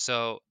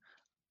 So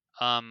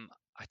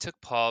I took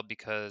Paul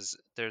because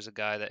there's a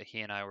guy that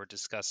he and I were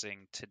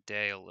discussing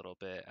today a little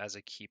bit as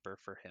a keeper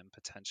for him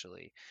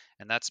potentially,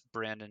 and that's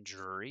Brandon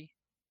Drury.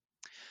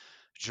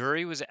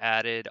 Drury was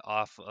added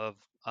off of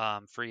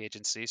free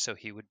agency, so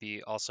he would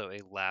be also a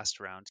last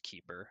round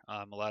keeper.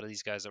 A lot of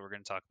these guys that we're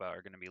going to talk about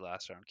are going to be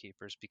last round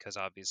keepers because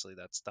obviously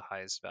that's the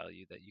highest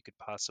value that you could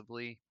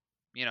possibly,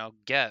 you know,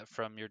 get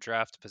from your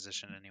draft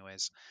position,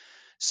 anyways.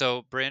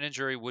 So Brandon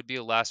Drury would be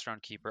a last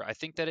round keeper. I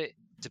think that it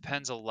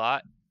depends a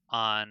lot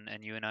on,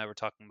 and you and I were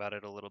talking about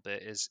it a little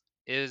bit,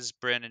 is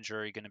Brandon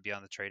Drury going to be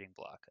on the trading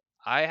block?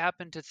 I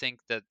happen to think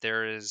that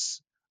there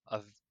is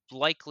a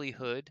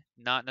likelihood,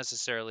 not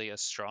necessarily a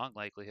strong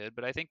likelihood,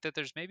 but I think that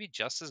there's maybe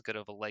just as good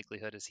of a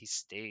likelihood as he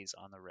stays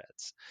on the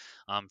Reds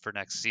for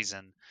next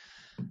season.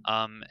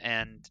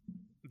 And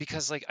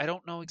because like I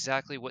don't know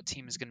exactly what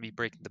team is going to be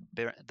breaking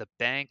the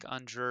bank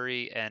on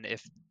Drury, and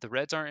if the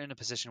Reds aren't in a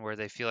position where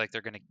they feel like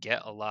they're going to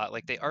get a lot,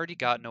 like they already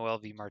got Noel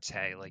V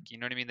Marte, like you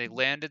know what I mean, they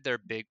landed their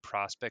big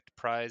prospect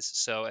prize.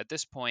 So at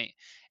this point,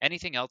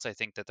 anything else I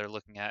think that they're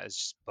looking at is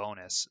just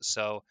bonus.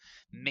 So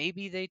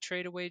maybe they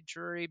trade away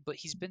Drury, but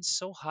he's been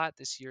so hot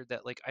this year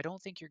that like I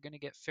don't think you're going to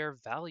get fair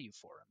value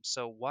for him.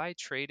 So why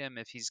trade him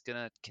if he's going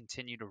to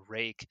continue to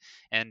rake?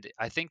 And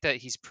I think that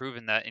he's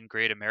proven that in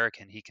Great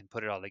American he can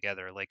put it all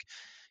together. Like,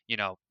 you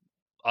know,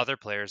 other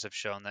players have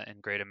shown that in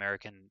Great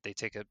American they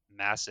take a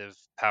massive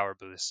power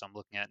boost. I'm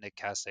looking at Nick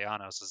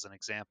Castellanos as an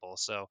example.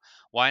 So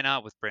why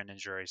not with Brandon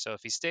Drury? So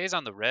if he stays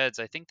on the Reds,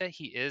 I think that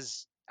he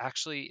is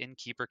actually in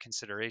keeper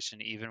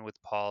consideration, even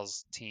with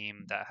Paul's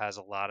team that has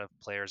a lot of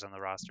players on the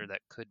roster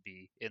that could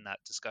be in that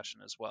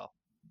discussion as well.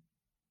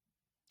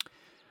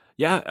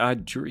 Yeah,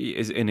 Drury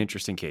is an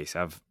interesting case.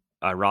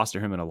 I roster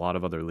him in a lot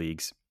of other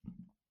leagues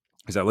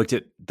because I looked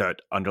at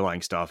that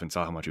underlying stuff and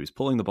saw how much he was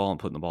pulling the ball and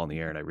putting the ball in the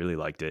air, and I really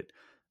liked it.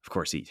 Of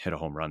course, he hit a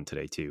home run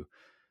today too.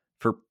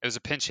 For It was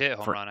a pinch hit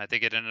home for run. I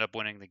think it ended up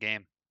winning the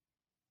game.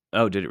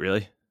 oh, did it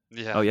really? Oh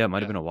Yeah, yeah, it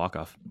might have yeah. been a walk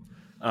off.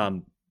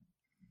 Um,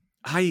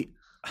 I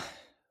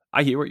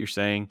I hear what you're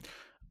saying.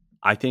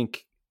 I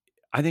think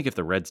I think if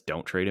the Reds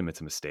don't trade him,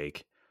 it's a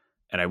mistake,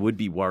 and I would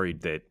be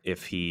worried that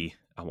if he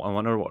I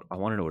want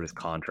to know what his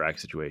contract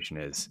situation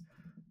is.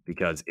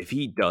 Because if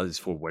he does,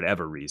 for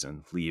whatever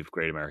reason, leave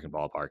Great American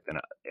Ballpark, then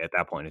at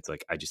that point, it's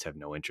like, I just have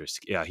no interest.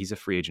 Yeah, he's a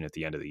free agent at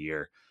the end of the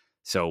year.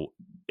 So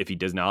if he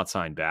does not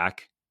sign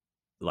back,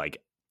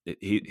 like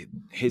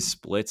his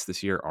splits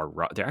this year are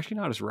rough. They're actually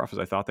not as rough as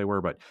I thought they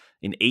were, but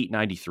an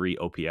 893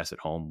 OPS at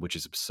home, which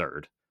is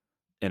absurd,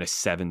 and a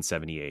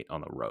 778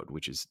 on the road,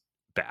 which is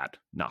bad,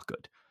 not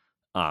good.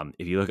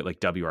 If you look at like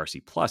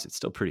WRC plus, it's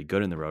still pretty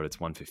good in the road. It's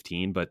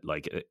 115, but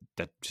like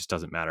that just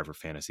doesn't matter for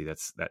fantasy. That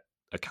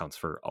accounts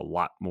for a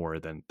lot more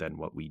than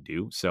what we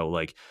do. So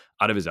like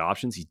out of his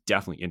options, he's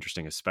definitely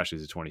interesting, especially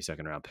as a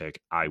 22nd round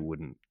pick. I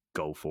wouldn't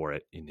go for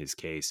it in his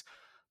case,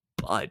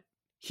 but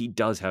he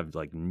does have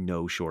like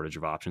no shortage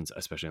of options,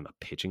 especially on the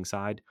pitching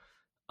side.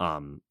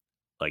 Um,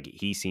 like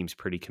he seems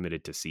pretty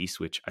committed to Cease,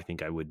 which I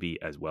think I would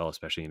be as well,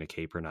 especially in a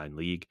K per nine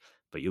league.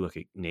 But you look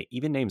at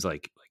even names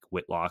like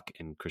Whitlock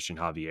and Christian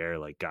Javier,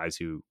 like guys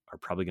who are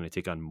probably going to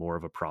take on more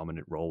of a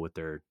prominent role with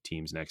their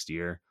teams next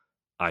year.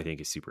 I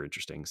think is super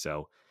interesting.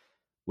 So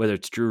whether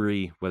it's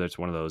Drury, whether it's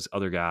one of those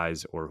other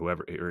guys, or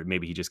whoever, or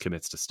maybe he just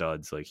commits to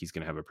studs, like he's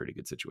going to have a pretty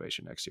good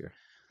situation next year.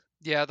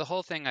 Yeah, the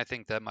whole thing I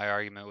think that my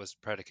argument was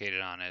predicated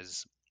on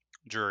is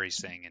Drury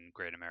staying in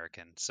Great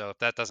American. So if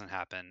that doesn't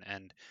happen,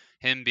 and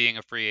him being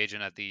a free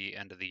agent at the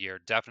end of the year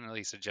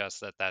definitely suggests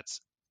that that's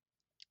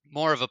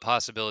more of a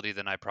possibility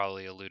than I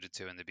probably alluded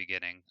to in the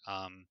beginning.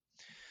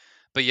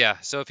 But yeah,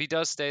 so if he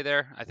does stay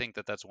there, I think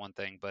that that's one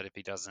thing. But if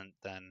he doesn't,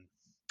 then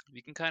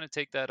you can kind of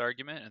take that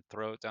argument and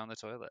throw it down the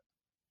toilet.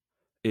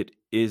 It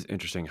is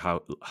interesting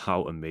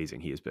how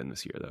amazing he has been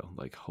this year, though.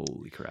 Like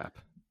holy crap.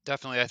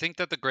 Definitely. I think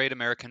that the Great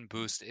American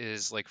Boost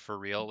is like for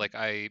real. Like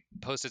I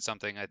posted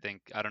something, I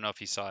think, I don't know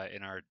if you saw it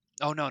in our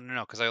Oh no, no,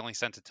 no, because I only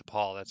sent it to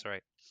Paul. That's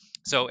right.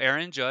 So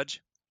Aaron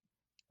Judge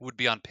would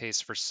be on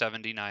pace for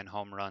 79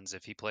 home runs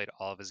if he played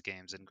all of his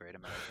games in Great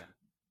American.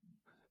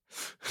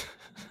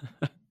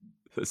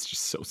 That's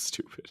just so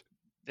stupid.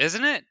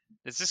 Isn't it?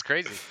 It's just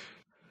crazy.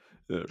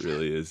 It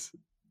really is.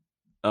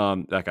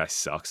 That guy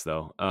sucks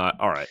though.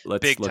 All right,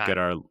 let's Big look at time.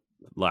 our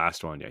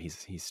last one. Yeah,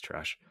 he's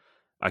trash.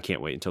 I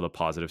can't wait until the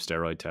positive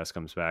steroid test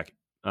comes back.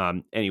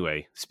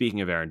 Anyway,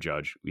 speaking of Aaron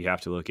Judge, we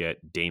have to look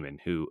at Damon,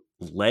 who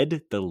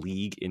led the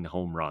league in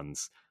home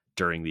runs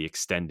during the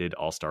extended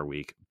All Star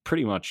week.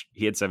 Pretty much,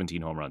 he had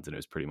 17 home runs, and it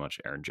was pretty much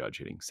Aaron Judge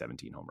hitting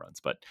 17 home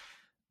runs. But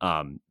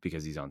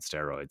because he's on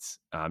steroids,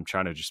 I'm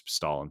trying to just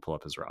stall and pull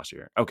up his roster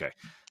here. Okay,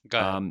 Go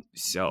ahead.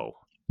 so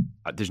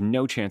there's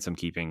no chance I'm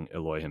keeping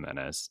Eloy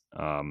Jimenez.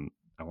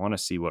 I want to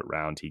see what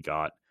round he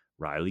got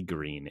Riley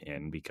Green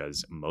in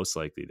because most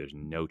likely there's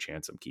no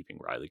chance I'm keeping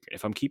Riley Green.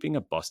 If I'm keeping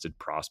a busted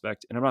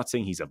prospect, and I'm not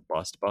saying he's a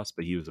bust,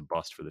 but he was a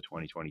bust for the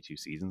 2022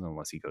 season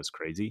unless he goes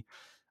crazy,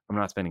 I'm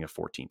not spending a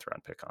 14th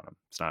round pick on him.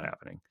 It's not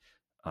happening.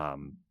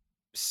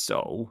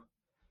 So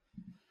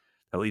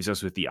that leaves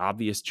us with the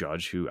obvious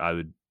Judge, who I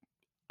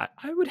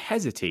would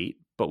hesitate,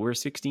 but we're a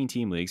 16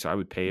 team league, so I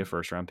would pay a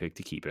first round pick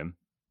to keep him.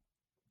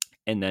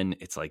 And then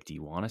it's like, do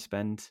you want to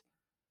spend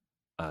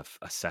a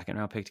second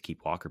round pick to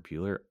keep Walker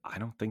Bueller? I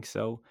don't think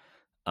so.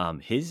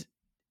 His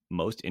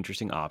most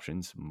interesting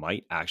options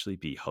might actually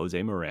be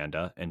Jose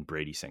Miranda and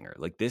Brady Singer.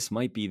 Like this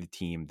might be the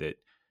team that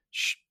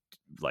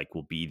like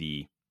will be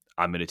the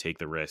I'm going to take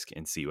the risk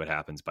and see what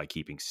happens by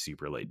keeping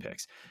super late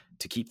picks.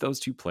 To keep those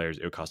two players,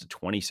 it would cost a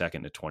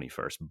 22nd to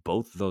 21st.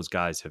 Both of those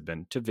guys have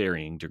been to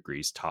varying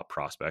degrees top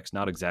prospects,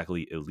 not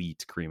exactly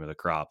elite cream of the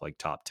crop like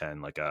top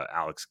 10, like a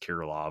Alex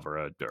Kirilov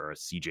or a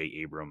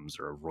CJ Abrams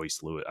or a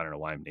Royce Lewis. I don't know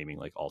why I'm naming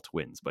like all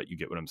twins, but you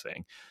get what I'm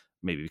saying.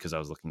 Maybe because I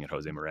was looking at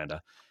Jose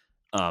Miranda,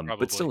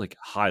 but still Probably. like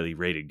highly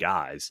rated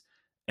guys.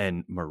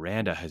 And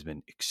Miranda has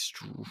been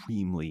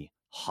extremely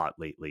hot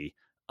lately.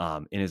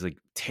 and is like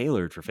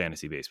tailored for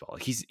fantasy baseball.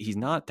 Like he's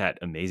not that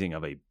amazing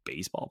of a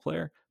baseball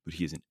player, but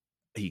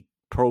he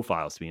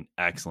profiles to be an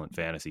excellent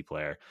fantasy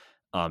player.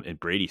 And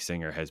Brady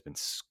Singer has been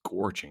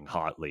scorching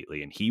hot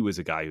lately, and he was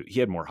a guy who he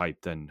had more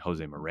hype than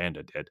Jose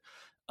Miranda did.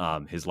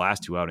 His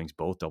last two outings,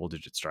 both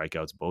double-digit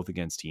strikeouts, both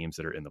against teams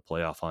that are in the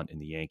playoff hunt in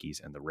the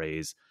Yankees and the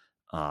Rays.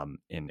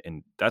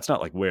 And that's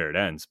not like where it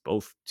ends.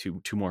 Both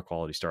two more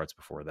quality starts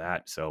before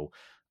that. So,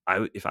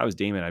 if I was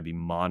Damon, I'd be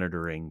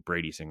monitoring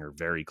Brady Singer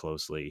very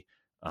closely,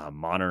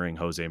 monitoring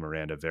Jose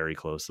Miranda very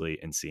closely,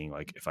 and seeing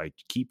like if I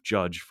keep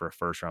Judge for a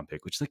first round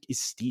pick, which like is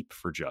steep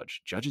for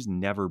Judge. Judge has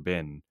never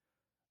been.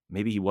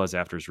 Maybe he was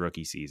after his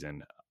rookie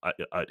season,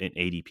 an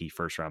ADP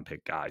first round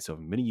pick guy. So if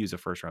I'm going to use a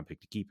first round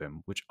pick to keep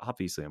him, which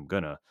obviously I'm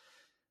gonna,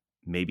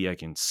 maybe I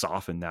can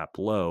soften that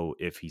blow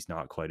if he's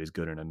not quite as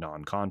good in a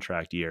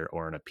non-contract year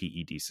or in a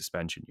PED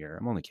suspension year.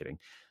 I'm only kidding.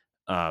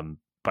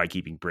 By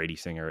keeping Brady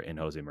Singer and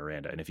Jose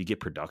Miranda, and if you get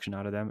production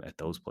out of them at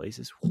those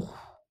places, whew,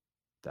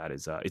 that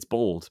is it's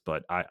bold,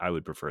 but I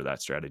would prefer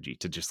that strategy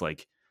to just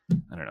like,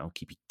 I don't know,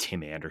 keep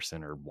Tim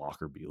Anderson or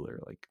Walker Bueller.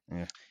 Like,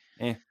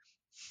 eh.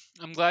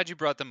 I'm glad you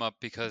brought them up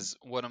because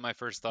one of my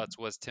first thoughts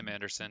was Tim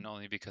Anderson,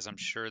 only because I'm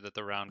sure that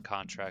the round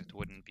contract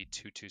wouldn't be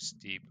too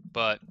steep.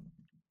 But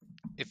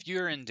if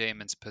you're in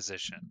Damon's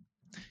position,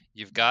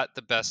 you've got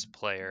the best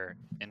player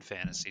in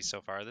fantasy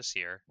so far this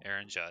year,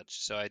 Aaron Judge.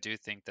 So I do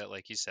think that,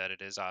 like you said,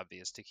 it is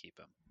obvious to keep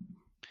him.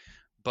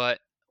 But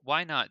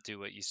why not do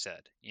what you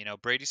said? You know,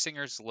 Brady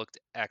Singer's looked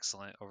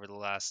excellent over the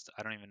last,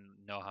 I don't even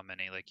know how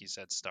many, like you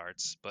said,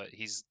 starts, but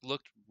he's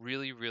looked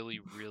really, really,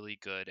 really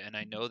good. And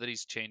I know that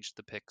he's changed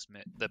the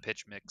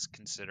pitch mix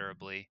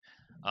considerably.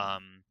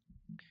 Um,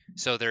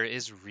 so there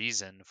is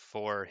reason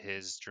for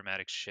his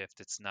dramatic shift.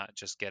 It's not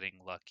just getting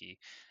lucky.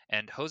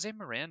 And Jose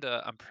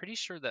Miranda, I'm pretty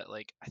sure that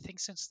like I think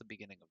since the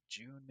beginning of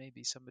June,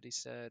 maybe somebody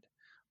said,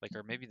 like,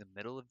 or maybe the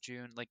middle of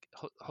June, like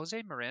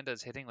Jose Miranda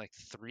is hitting like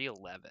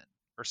 311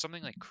 or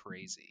something like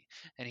crazy.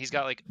 And he's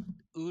got like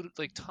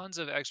like tons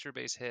of extra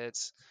base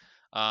hits,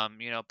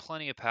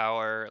 plenty of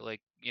power,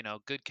 like,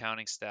 good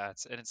counting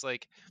stats. And it's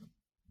like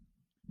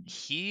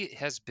he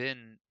has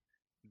been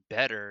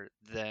better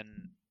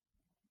than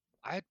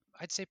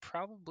I'd say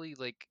probably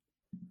like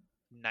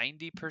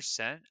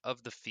 90%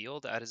 of the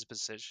field at his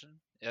position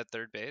at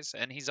third base.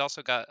 And he's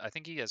also got, I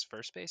think he has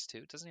first base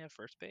too. Doesn't he have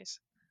first base?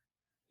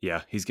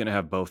 Yeah, he's going to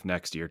have both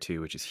next year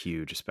too, which is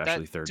huge, That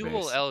especially third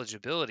dual base.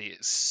 eligibility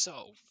is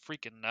so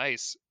freaking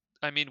nice.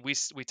 I mean, we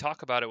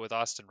talk about it with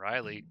Austin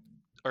Riley,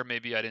 or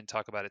maybe I didn't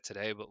talk about it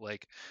today, but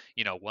like,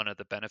 one of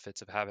the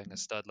benefits of having a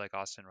stud like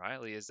Austin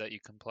Riley is that you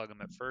can plug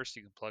him at first,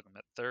 you can plug him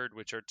at third,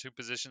 which are two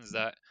positions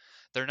that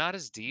they're not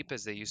as deep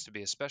as they used to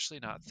be, especially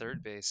not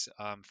third base.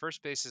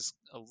 First base is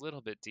a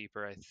little bit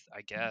deeper,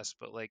 I guess,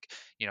 but like,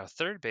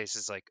 third base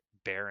is like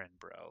barren,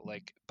 bro.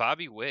 Like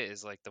Bobby Witt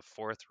is like the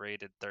fourth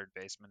rated third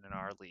baseman in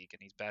our league,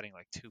 and he's batting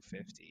like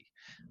 250.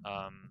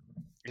 Um,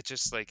 it's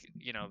just like,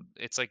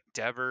 it's like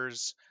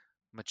Devers,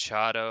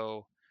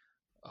 Machado,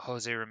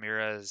 Jose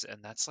Ramirez,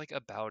 and that's like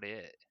about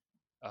it.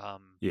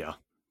 Um, Yeah,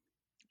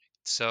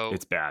 so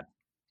it's bad.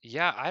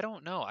 yeah, I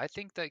don't know. I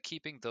think that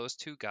keeping those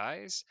two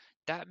guys,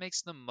 that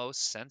makes the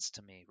most sense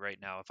to me right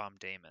now if I'm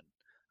Damon.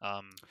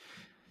 Um,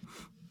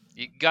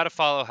 you got to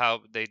follow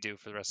how they do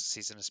for the rest of the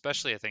season,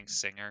 especially I think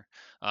Singer.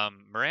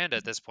 Miranda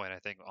at this point I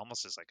think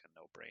almost is like a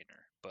no-brainer,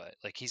 but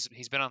like he's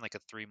been on like a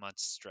 3 month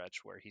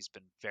stretch where he's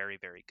been very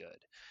very good,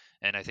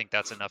 and I think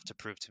that's enough to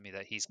prove to me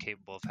that he's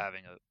capable of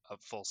having a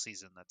full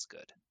season that's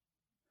good.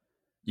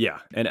 Yeah,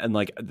 and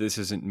like this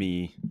isn't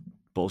me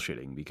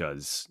bullshitting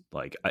because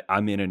like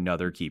I'm in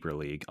another keeper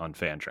league on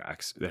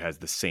Fantrax that has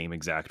the same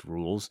exact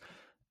rules,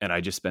 and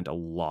I just spent a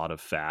lot of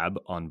fab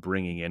on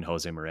bringing in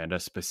Jose Miranda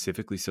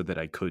specifically so that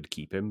I could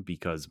keep him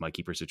because my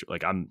keeper situation,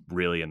 like I'm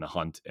really in the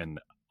hunt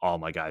and all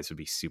my guys would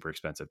be super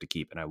expensive to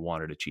keep, and I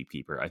wanted a cheap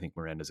keeper. I think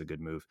Miranda's a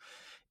good move.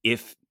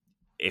 If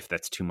if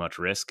that's too much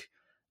risk,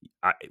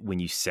 when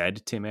you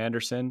said Tim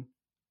Anderson,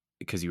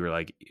 because you were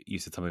like, you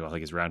said something about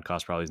like his round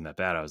cost probably isn't that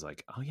bad. I was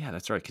like, oh yeah,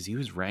 that's right, because he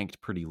was ranked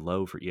pretty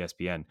low for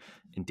ESPN,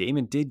 and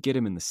Damon did get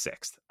him in the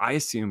sixth. I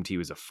assumed he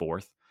was a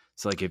fourth.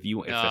 So like if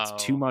that's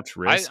too No, much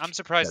I'm risk,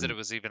 surprised that it then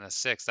was even a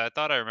sixth. I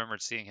thought I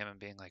remembered seeing him and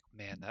being like,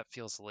 man, that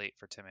feels late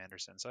for Tim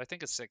Anderson. So I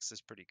think a six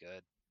is pretty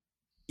good.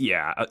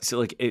 yeah. So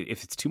like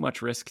if it's too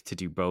much risk to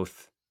do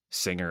both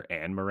Singer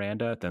and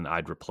Miranda, then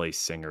I'd replace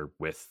Singer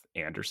with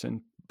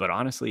Anderson. But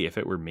honestly, if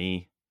it were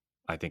me,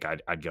 I think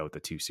I'd go with the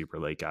two super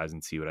late guys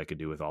and see what I could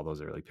do with all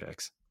those early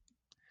picks.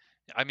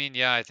 I mean,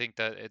 yeah, I think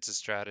that it's a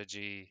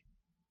strategy.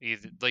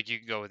 Either like you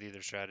can go with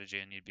either strategy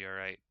and you'd be all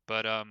right.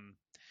 But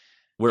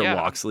We're at yeah,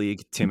 Walks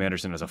League. Tim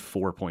Anderson has a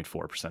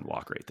 4.4%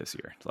 walk rate this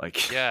year.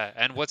 Like yeah.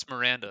 And what's it's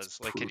Miranda's?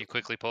 Like, can you brutal.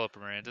 quickly pull up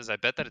Miranda's? I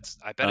bet it's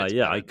Yeah, better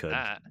I than could.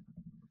 that.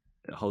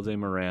 Jose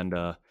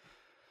Miranda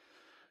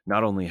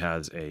not only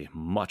has a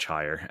much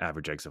higher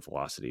average exit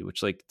velocity,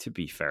 which, like, to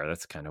be fair,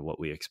 that's kind of what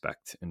we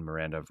expect in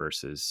Miranda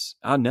versus.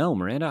 No,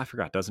 Miranda, I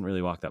forgot, doesn't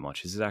really walk that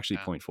much. His is actually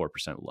Yeah,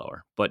 0.4%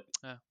 lower. But,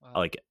 yeah. Well,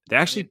 like, they I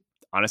mean, actually,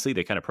 honestly,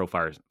 they kind of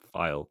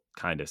profile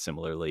kind of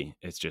similarly.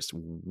 It's just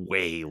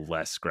way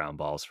less ground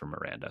balls from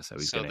Miranda, so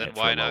he's So going to then hit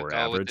for a why not lower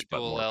go with the average but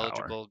more power,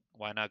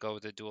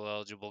 dual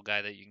eligible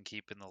guy that you can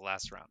keep in the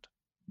last round?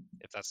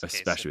 If that's the case, if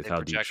especially with they how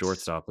deep project,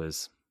 shortstop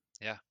is.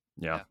 yeah,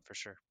 Yeah, yeah, for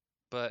sure.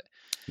 But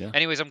yeah,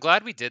 anyways, I'm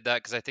glad we did that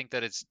because I think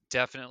that it's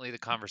definitely the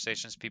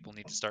conversations people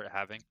need to start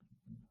having.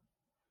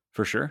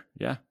 for sure.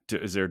 Yeah.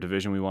 Is there a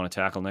division we want to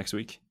tackle next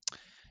week?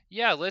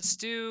 Yeah, let's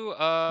do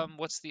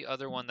what's the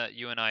other one that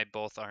you and I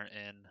both aren't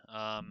in?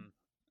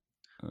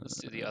 Let's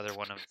do the other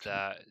one of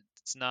that.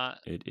 It's not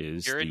It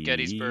is You're in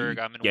Gettysburg,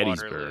 the I'm in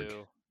Gettysburg.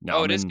 Waterloo. No, Oh,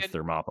 I'm it is in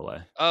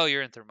Thermopylae. Oh,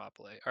 you're in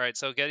Thermopylae. All right,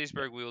 so Yeah,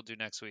 Gettysburg we will do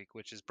next week,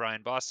 which is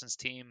Brian Boston's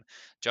team,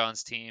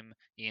 John's team,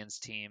 Ian's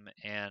team,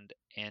 and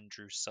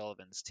Andrew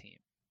Sullivan's team.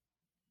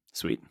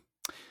 sweet.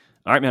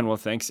 All right, man. Well,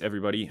 thanks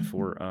everybody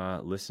for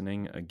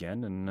listening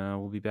again, and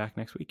we'll be back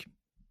next week.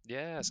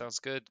 Yeah, sounds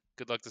good.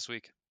 Good luck this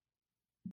week.